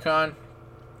for Comic-Con.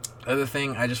 Other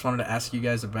thing I just wanted to ask you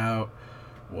guys about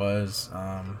was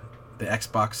the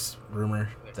Xbox rumor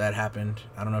that happened.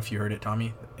 I don't know if you heard it,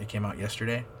 Tommy. It came out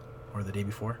yesterday or the day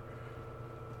before.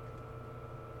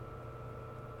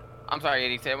 I'm sorry,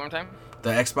 Eddie, say it one more time. The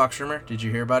Xbox rumor. Did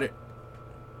you hear about it?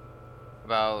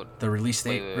 About the release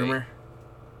date rumor?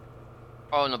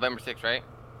 Oh, November 6th, right?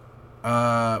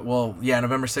 Well, yeah,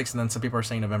 November 6th, and then some people are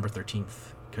saying November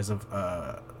 13th because of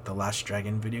the Last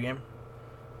Dragon video game.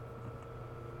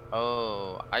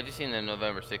 Oh, I just seen the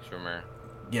November 6th rumor.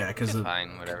 Yeah, because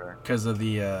fine, whatever. Because of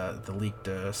the leaked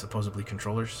supposedly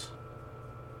controllers.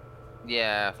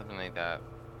 Yeah, something like that.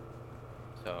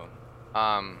 So,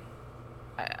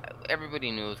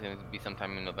 everybody knew it was going to be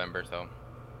sometime in November, so.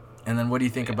 And then what do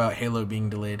you think about Halo being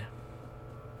delayed?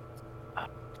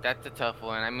 That's a tough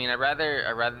one. I mean, I'd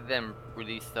rather them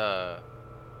release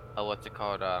what's it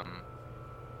called, a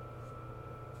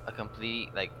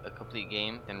complete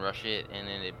game than rush it and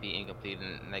then it be incomplete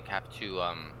and like have to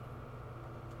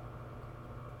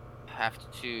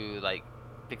like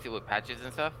fix it with patches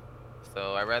and stuff.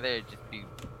 So I'd rather just be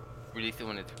release it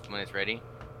when it's ready.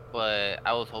 But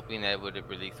I was hoping that it would have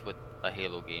released with a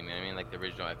Halo game. You know what I mean, like the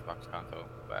original Xbox console.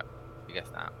 But I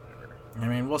guess not. I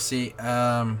mean, we'll see.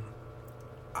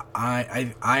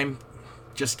 I'm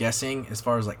just guessing as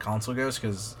far as like console goes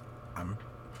because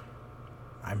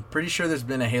I'm pretty sure there's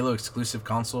been a Halo exclusive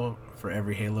console for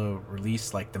every Halo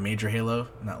release, like the major Halo,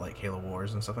 not like Halo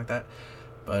Wars and stuff like that.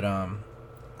 But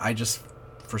I just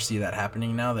foresee that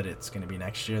happening now that it's going to be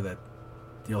next year, that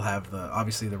you'll have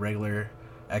obviously the regular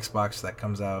Xbox that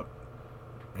comes out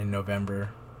in November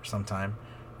or sometime,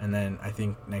 and then I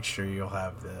think next year you'll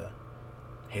have the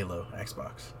Halo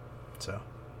Xbox. So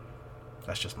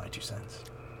that's just my 2 cents.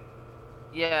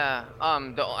 Yeah,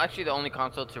 the only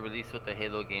console to release with the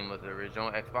Halo game was the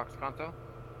original Xbox console.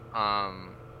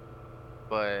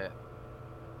 But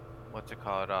what's it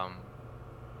called?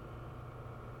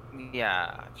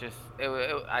 Yeah, just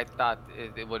I thought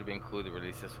it would have been cool to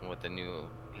release this one with the new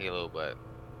Halo, but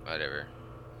whatever.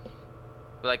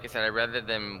 But like I said, I'd rather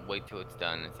them wait till it's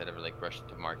done instead of like rush it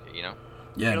to market, you know?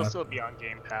 Yeah. It'll still be on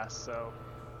Game Pass, so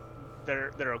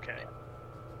they're okay.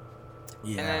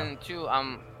 Yeah. And then too,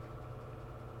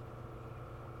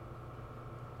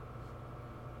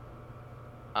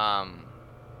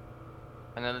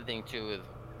 another thing too is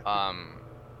I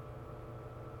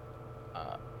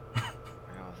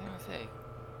was gonna say,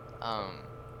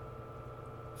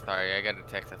 sorry, I got a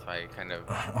text, that's why I kind of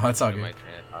that's all good. my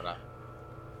train of thought off.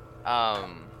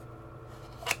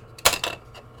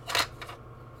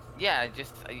 Yeah,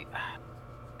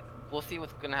 we'll see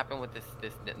what's gonna happen with this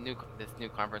new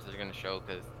conference they're gonna show,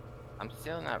 because I'm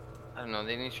still not, I don't know,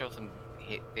 they need to show some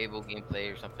Fable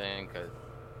gameplay or something, because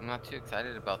I'm not too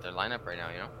excited about their lineup right now,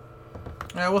 you know?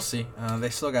 Yeah, we'll see. They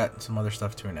still got some other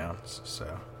stuff to announce,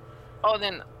 so. Oh,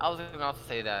 then I was gonna also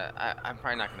say that I'm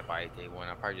probably not gonna buy it day one.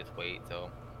 I'll probably just wait,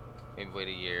 so maybe wait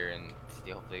a year and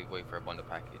still hopefully wait for a bundle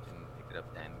package and pick it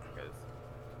up then, because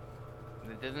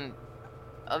it doesn't.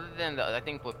 Other than I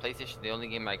think with PlayStation, the only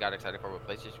game I got excited for with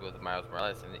PlayStation was Miles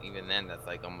Morales, and even then, that's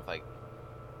like almost like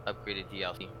upgraded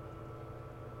DLC.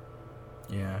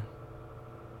 Yeah.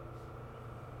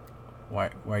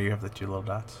 Why you have the 2 little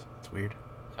dots? It's weird.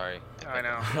 Sorry. I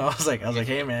know. I was like,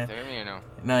 hey man. Hear me or no?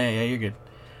 No, yeah, you're good.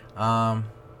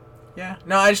 Yeah.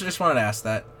 No, I just wanted to ask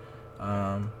that.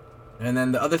 And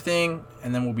then the other thing,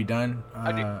 and then we'll be done.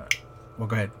 Well,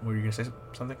 go ahead. Were you gonna say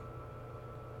something?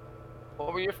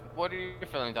 What are your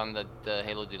feelings on the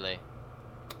Halo delay?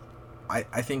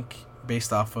 I think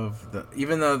based off of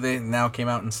even though they now came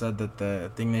out and said that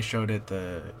the thing they showed at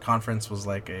the conference was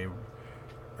like a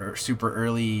super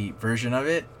early version of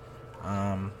it,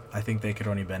 I think they could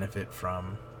only benefit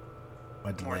from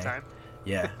a delay. More time.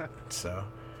 Yeah. So.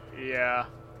 Yeah.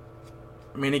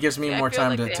 I mean, it gives me more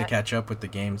time to catch up with the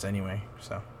games anyway.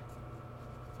 So.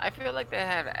 I feel like they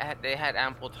had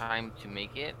ample time to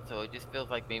make it, so it just feels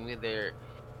like maybe they're,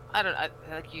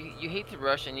 like you hate to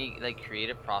rush any like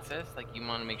creative process. Like you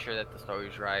want to make sure that the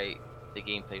story's right, the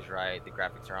gameplay's right, the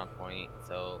graphics are on point.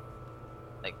 So,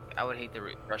 like I would hate to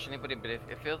rush anybody, but it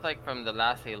feels like from the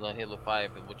last Halo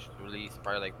 5, which was released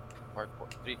probably like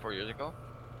 3-4 years ago,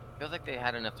 it feels like they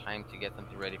had enough time to get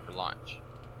something ready for launch,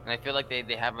 and I feel like they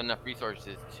have enough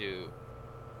resources to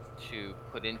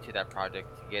put into that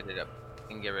project to get it up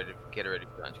and get it ready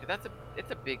for launch. Because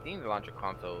it's a big thing to launch a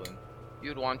console, and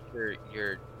you'd want your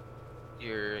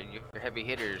heavy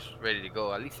hitters ready to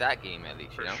go. At least that game,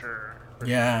 you know. Sure.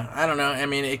 Yeah, I don't know. I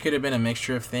mean, it could have been a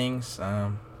mixture of things.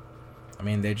 I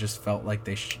mean, they just felt like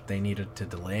they needed to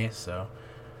delay. So,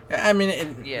 I mean,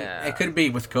 it could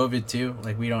be with COVID too.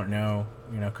 Like we don't know.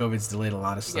 You know, COVID's delayed a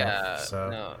lot of stuff. Yeah.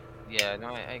 So.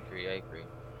 I agree.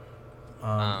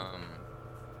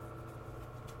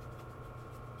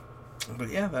 But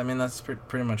yeah, I mean, that's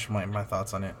pretty much my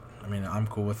thoughts on it. I mean, I'm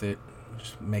cool with it. It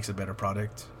just makes a better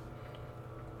product.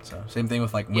 So, same thing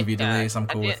with like movie delays. I'm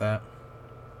cool with that.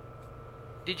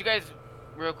 Did you guys,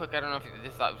 real quick, I don't know if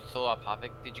this is so off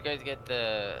topic, did you guys get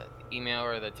the email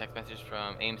or the text message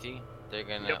from AMC? They're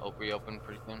gonna reopen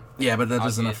pretty soon. Yeah, but that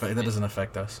doesn't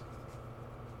affect us.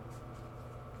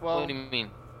 Well, what do you mean?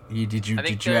 Did you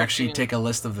actually take a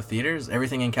list of the theaters?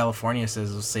 Everything in California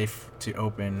says it was safe to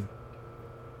open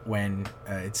when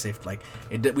it's safe. Like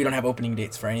we don't have opening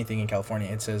dates for anything in California.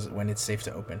 It says when it's safe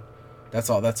to open. That's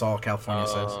all California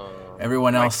says.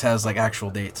 Everyone else has like actual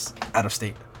dates out of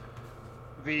state.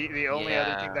 The only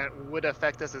other thing that would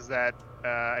affect us is that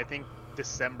I think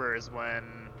December is when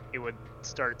it would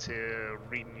start to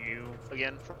renew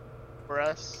again for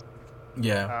us.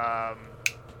 Yeah.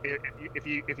 If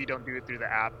you don't do it through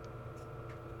the app.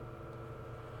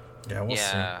 Yeah, we'll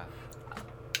see.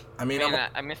 I mean,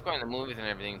 I miss going to movies and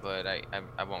everything, but I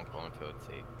won't go until it's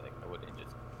safe. Like I wouldn't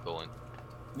just go in.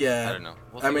 Yeah. I don't know.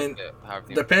 We'll I see mean,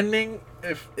 depending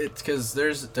if it's because there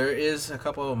is a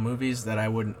couple of movies that I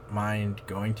wouldn't mind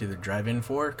going to the drive-in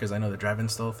for, because I know the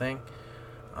drive-in's still a thing.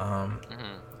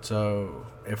 So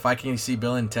if I can see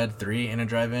Bill and Ted 3 in a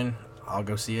drive-in, I'll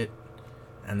go see it.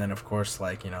 And then of course,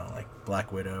 like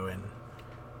Black Widow and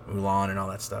Mulan and all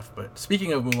that stuff. But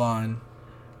speaking of Mulan,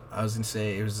 I was gonna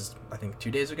say it was I think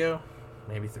 2 days ago,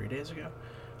 maybe 3 days ago.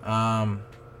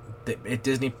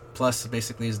 Disney Plus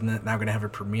basically is now going to have a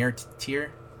premiere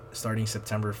tier starting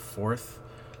September 4th.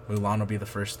 Mulan will be the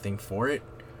first thing for it,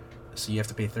 so you have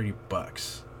to pay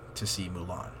 $30 to see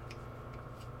Mulan.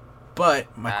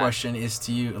 But my question is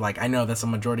to you, like I know that's the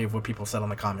majority of what people said on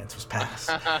the comments was pass,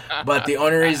 but the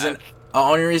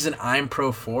only reason I'm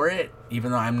pro for it,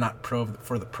 even though I'm not pro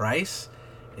for the price,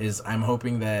 is I'm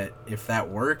hoping that if that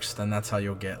works, then that's how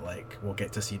we'll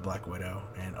get to see Black Widow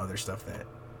and other stuff that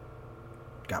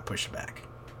got pushed back.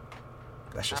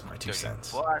 That's just my 2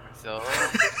 cents.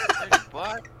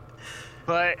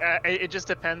 But it just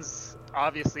depends.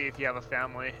 Obviously, if you have a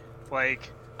family,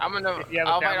 like I'll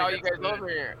invite all you guys over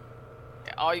here.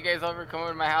 All you guys over, come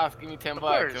over to my house, give me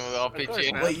 $10 and we'll all pitch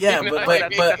in. Well, yeah, but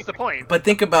that's the point. But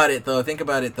think about it though.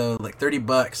 Like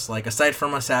 $30. Like aside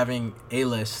from us having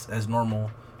A-list as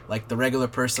normal, like the regular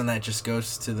person that just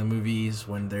goes to the movies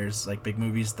when there's like big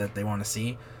movies that they want to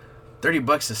see,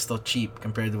 $30 is still cheap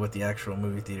compared to what the actual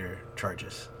movie theater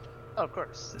charges. Oh, of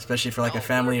course. Especially for like a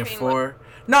family of 4.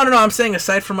 No. I'm saying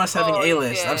aside from us having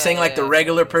A-list, I'm saying like the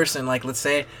regular person. Like let's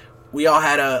say we all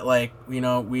had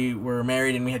we were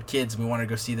married and we had kids and we wanted to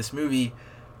go see this movie.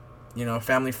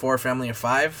 Family of 4, family of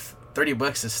 5.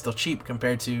 $30 is still cheap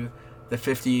compared to the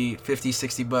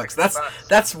 $50-$60.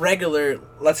 That's regular.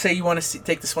 Let's say you want to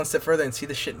take this one step further and see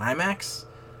the shit in IMAX.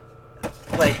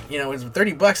 Like, it's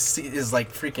 $30 is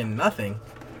like freaking nothing.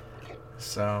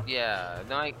 So. Yeah,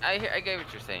 no, I get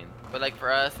what you're saying, but like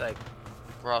for us, like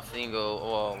we're all single.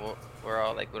 Well, we're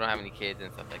all like we don't have any kids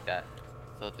and stuff like that.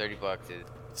 So $30 is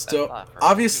still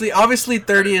obviously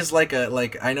 30 is like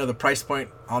I know the price point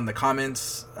on the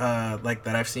comments like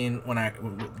that I've seen when I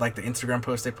like the Instagram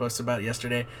post they posted about it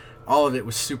yesterday. All of it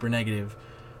was super negative.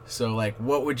 So like,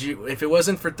 what would you if it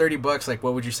wasn't for $30? Like,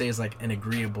 what would you say is like an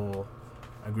agreeable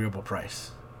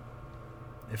price?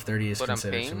 If 30 is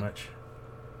considered too much.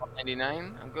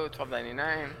 $12.99. I'm good with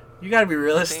 $12.99. You gotta be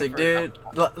realistic, dude.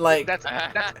 Like that's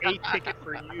a ticket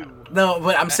for you. No,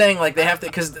 but I'm saying like they have to,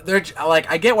 because they're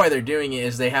like I get why they're doing it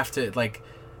is they have to like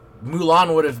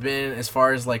Mulan would have been, as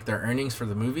far as like their earnings for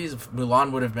the movies,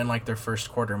 Mulan would have been like their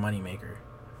first quarter moneymaker,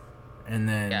 and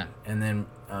then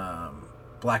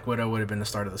Black Widow would have been the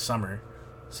start of the summer,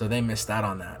 so they missed out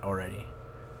on that already.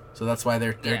 So that's why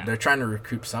they're trying to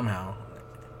recoup somehow.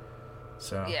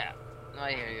 So yeah, no,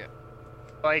 I hear you.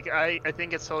 Like, I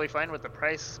think it's totally fine with the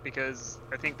price, because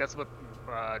I think that's what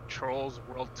Trolls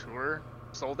World Tour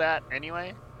sold at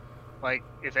anyway. Like,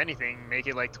 if anything, make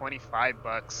it like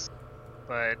 $25,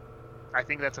 but I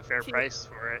think that's a fair price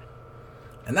for it.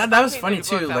 And that was funny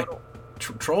too. Like,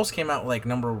 Trolls came out like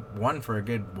number 1 for a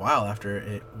good while after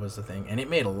it was the thing, and it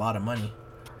made a lot of money.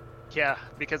 Yeah,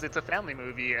 because it's a family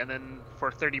movie, and then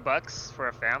for $30 for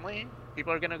a family,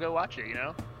 people are gonna go watch it,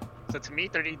 So to me,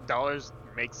 $30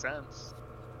 makes sense.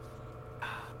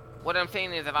 What I'm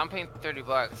saying is, if I'm paying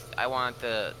 $30, I want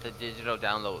the digital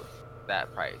download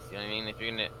that price. You know what I mean? If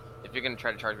you're gonna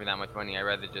try to charge me that much money, I'd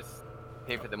rather just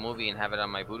pay for the movie and have it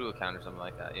on my Voodoo account or something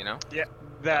like that. Yeah,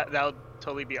 that would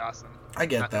totally be awesome. I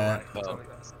get that. So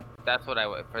that's what I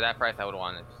would, for that price. I would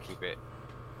want to keep it,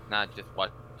 not just watch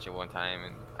it one time.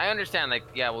 And I understand, like,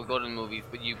 yeah, we'll go to the movies,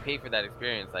 but you pay for that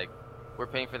experience. Like, we're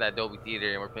paying for that Dolby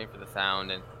Theater and we're paying for the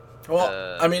sound and.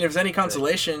 Well, I mean, if there's any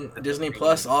consolation, Disney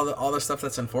Plus, all the stuff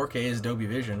that's in 4K is Dolby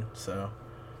Vision, so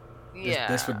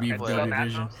this would be Dolby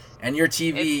Vision. And your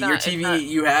TV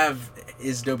you have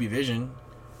is Dolby Vision.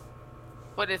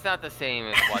 But it's not the same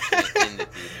as watching it in the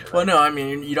theater. Well, no, I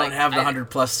mean, you don't have the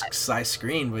 100+ size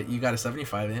screen, but you got a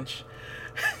 75-inch.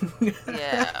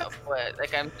 Yeah, but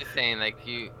like I'm just saying, like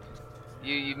you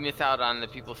miss out on the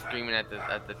people screaming at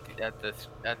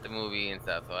the movie and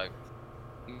stuff. So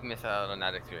You miss out on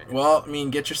that experience. Well, I mean,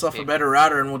 get yourself a better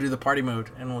router and we'll do the party mode.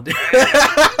 And we'll do...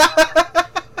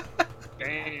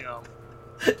 Damn.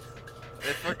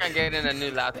 Let's work on getting a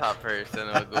new laptop first, and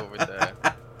then we'll go over the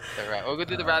router. We'll go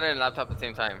do the router and laptop at the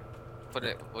same time.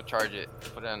 We'll charge it.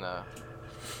 Put it on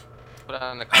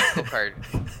the Costco card.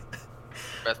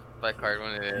 Best Buy card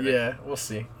when it is. Yeah, we'll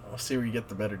see. We'll see where you get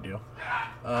the better deal.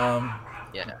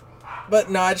 Yeah.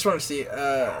 But no, I just want to see.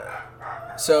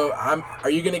 So are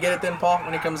you gonna get it then, Paul?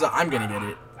 When it comes out, I'm gonna get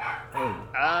it.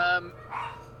 Oh.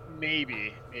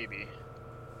 Maybe.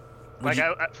 Like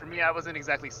for me, I wasn't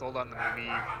exactly sold on the movie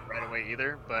right away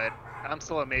either, but I'm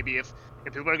still a maybe. If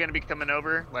people are gonna be coming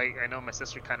over, like I know my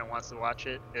sister kind of wants to watch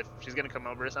it. If she's gonna come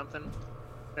over or something,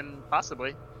 then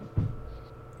possibly.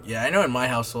 Yeah, I know in my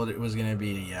household it was gonna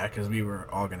be because we were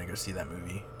all gonna go see that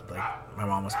movie. Like my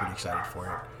mom was pretty excited for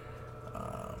it.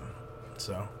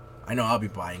 So I know I'll be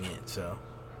buying it. So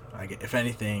if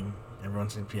anything,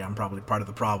 everyone's gonna be. I'm probably part of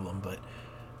the problem, but.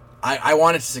 I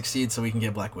want it to succeed so we can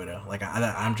get Black Widow. Like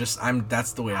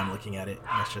that's the way I'm looking at it.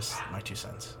 That's just my 2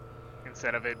 cents.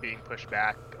 Instead of it being pushed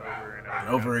back over and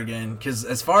over again, because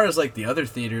as far as like the other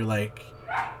theater, like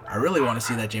I really want to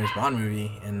see that James Bond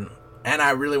movie, and I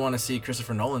really want to see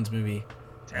Christopher Nolan's movie,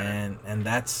 and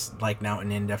that's like now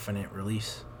an indefinite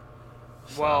release.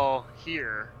 So, well,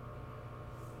 here,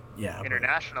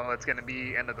 international, but, it's gonna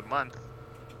be end of the month.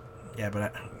 Yeah,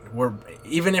 but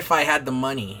even if I had the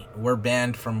money, we're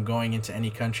banned from going into any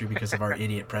country because of our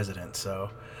idiot president. So.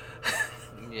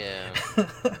 Yeah.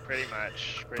 Pretty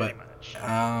much.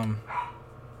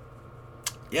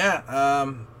 Yeah.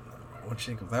 What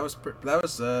do you think? That was.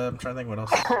 I'm trying to think what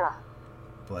else.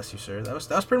 Bless you, sir. That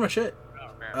was pretty much it.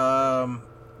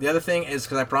 The other thing is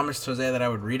because I promised Jose that I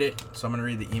would read it, so I'm gonna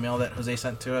read the email that Jose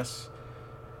sent to us.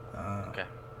 Okay.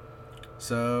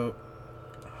 So.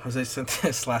 Jose sent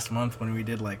this last month when we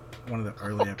did like one of the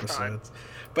early episodes.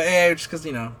 But yeah, just because,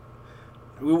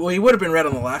 we would have been read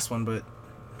on the last one, but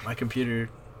my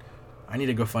computer, I need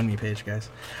a GoFundMe page,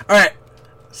 guys. All right.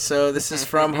 So this is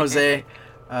from Jose.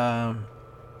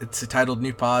 It's titled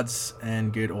New Pods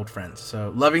and Good Old Friends.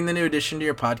 So loving the new addition to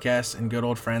your podcast and good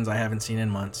old friends I haven't seen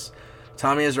in months.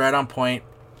 Tommy is right on point.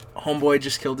 Homeboy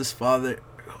just killed his father.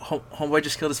 Homeboy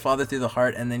just killed his father through the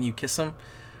heart and then you kiss him.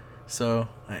 So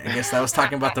I guess that was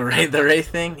talking about the Ray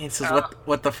thing. He says,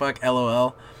 "What the fuck,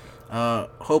 LOL."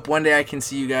 Hope one day I can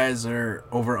see you guys are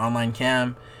over online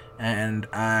cam, and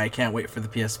I can't wait for the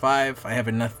PS5. I have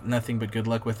nothing but good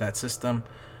luck with that system.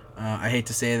 I hate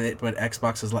to say that, but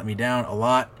Xbox has let me down a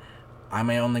lot. I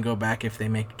may only go back if they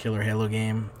make a killer Halo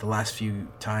game. The last few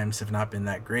times have not been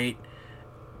that great.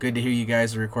 Good to hear you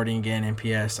guys are recording again.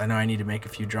 NPS. I know I need to make a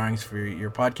few drawings for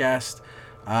your podcast.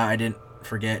 I didn't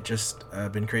forget, just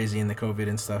been crazy in the COVID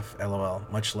and stuff. LOL.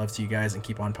 Much love to you guys and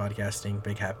keep on podcasting.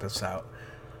 Big hat us out.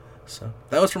 So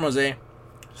that was from Jose.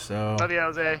 So love you,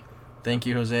 Jose. Thank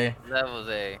you, Jose. Love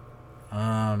Jose.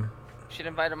 Should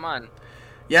invite him on.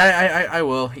 Yeah, I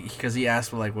will, because he asked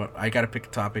for like what I gotta pick a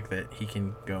topic that he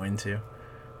can go into.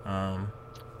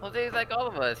 Jose's like all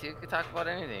of us. He could talk about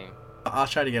anything. I'll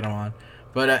try to get him on.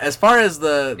 But as far as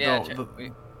go ahead. We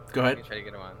can try to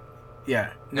get him on.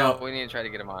 Yeah, no, we need to try to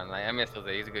get him on. Like, I miss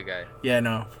Jose. He's a good guy. Yeah,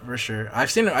 no, for sure.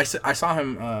 I've seen him. I saw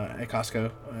him at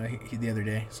Costco the other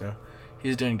day, so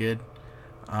he's doing good.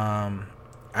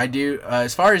 I do.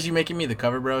 As far as you making me the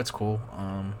cover, bro, it's cool.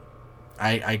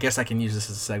 I guess I can use this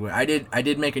as a segue. I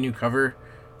did make a new cover.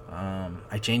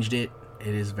 I changed it.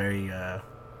 It is very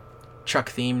Chuck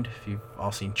themed. If you've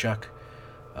all seen Chuck.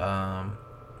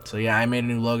 So yeah, I made a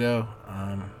new logo.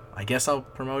 I guess I'll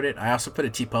promote it. I also put a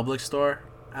TeePublic store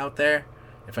out there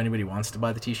if anybody wants to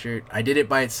buy the t-shirt. I did it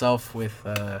by itself with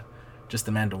just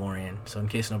the Mandalorian, so in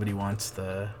case nobody wants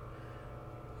the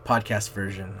podcast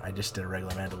version, I just did a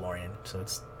regular Mandalorian, so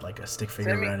it's like a stick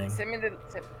figure running. Send me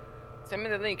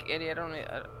the link, Eddie.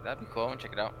 That'd be cool. I'll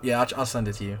check it out. Yeah, I'll send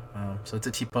it to you. So it's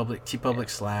a TeePublic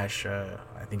slash I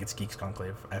think it's Geeks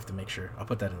Conclave. I have to make sure. I'll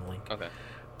put that in the link. Okay.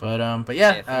 But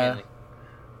yeah,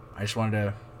 I just wanted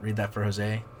to read that for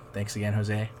Jose. Thanks again,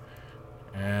 Jose.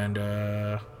 And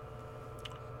I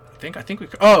think we.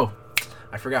 Oh,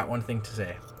 I forgot one thing to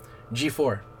say.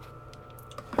 G4.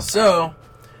 So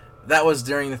that was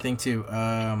during the thing too.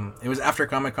 It was after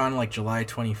Comic-Con, like July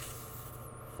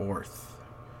 24th.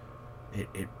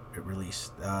 It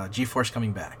released. G4's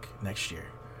coming back next year.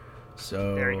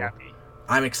 So very happy.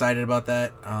 I'm excited about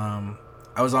that.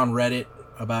 I was on Reddit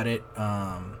about it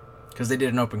because they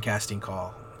did an open casting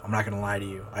call. I'm not gonna lie to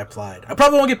you. I applied. I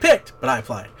probably won't get picked, but I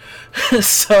applied.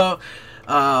 So,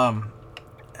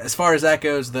 as far as that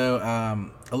goes, though,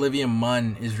 Olivia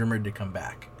Munn is rumored to come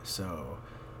back. So,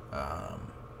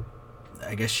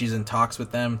 I guess she's in talks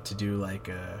with them to do like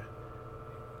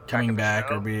coming back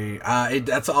show? or be.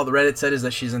 That's all the Reddit said is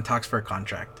that she's in talks for a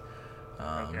contract.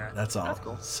 Okay. That's all. That's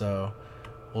cool. So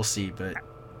we'll see, but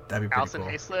that'd be pretty Alison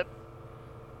cool. Hayslip.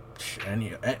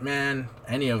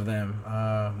 Any of them.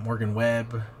 Morgan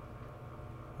Webb.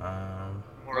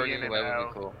 Morgan Webb would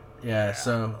be cool. Yeah,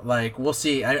 so like we'll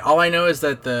see. All I know is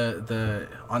that the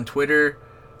on Twitter,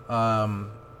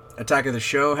 Attack of the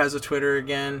Show has a Twitter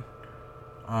again.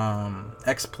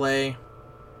 XPlay,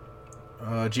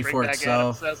 G4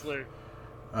 itself.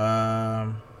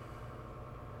 I'm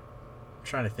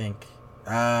trying to think.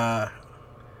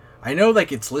 I know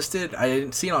like it's listed. I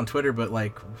didn't see it on Twitter, but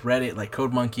like Reddit, like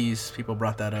Code Monkeys, people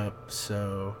brought that up.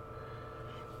 So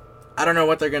I don't know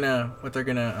what they're gonna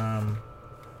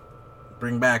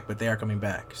bring back, but they are coming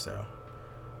back. So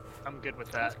I'm good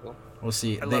with that. we'll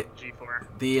see. I love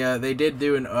G4. They did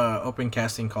do an open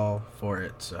casting call for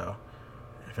it. So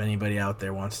if anybody out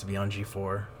there wants to be on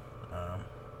G4,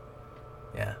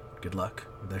 yeah, good luck.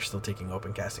 They're still taking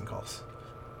open casting calls.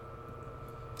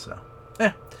 So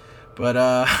yeah. But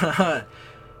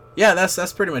yeah,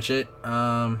 that's pretty much it.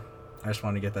 I just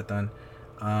wanted to get that done.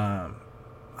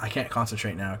 I can't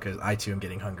concentrate now because I too am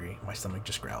getting hungry. My stomach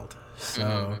just growled.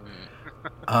 So,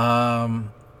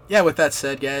 yeah. With that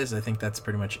said, guys, I think that's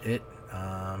pretty much it.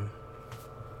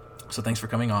 So thanks for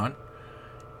coming on,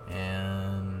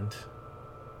 and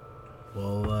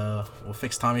we'll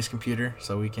fix Tommy's computer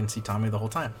so we can see Tommy the whole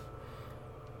time.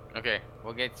 Okay,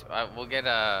 we'll get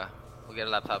a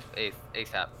laptop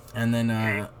ASAP. And then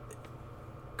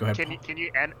go ahead. Can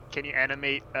you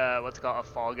animate what's it called, a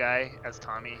fall guy as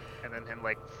Tommy, and then him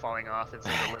like falling off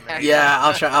instead of eliminating? Yeah,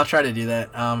 I'll try to do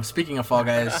that. Speaking of Fall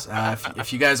Guys,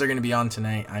 if you guys are gonna be on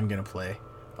tonight, I'm gonna play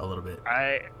a little bit.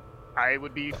 I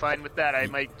would be fine with that. I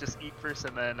might just eat first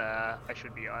and then I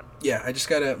should be on. Yeah, I just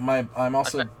gotta I'm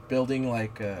also building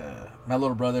like my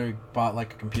little brother bought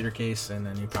like a computer case and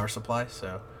a new power supply,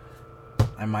 so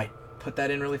I might put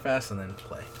that in really fast and then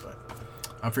play. But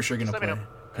I'm for sure gonna play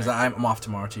because I'm off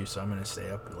tomorrow too, so I'm gonna stay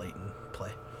up late and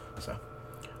play. So,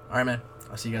 all right, man.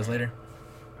 I'll see you guys later.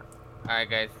 All right,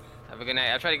 guys. Have a good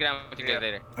night. I'll try to get out with you guys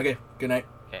later. Okay. Good night.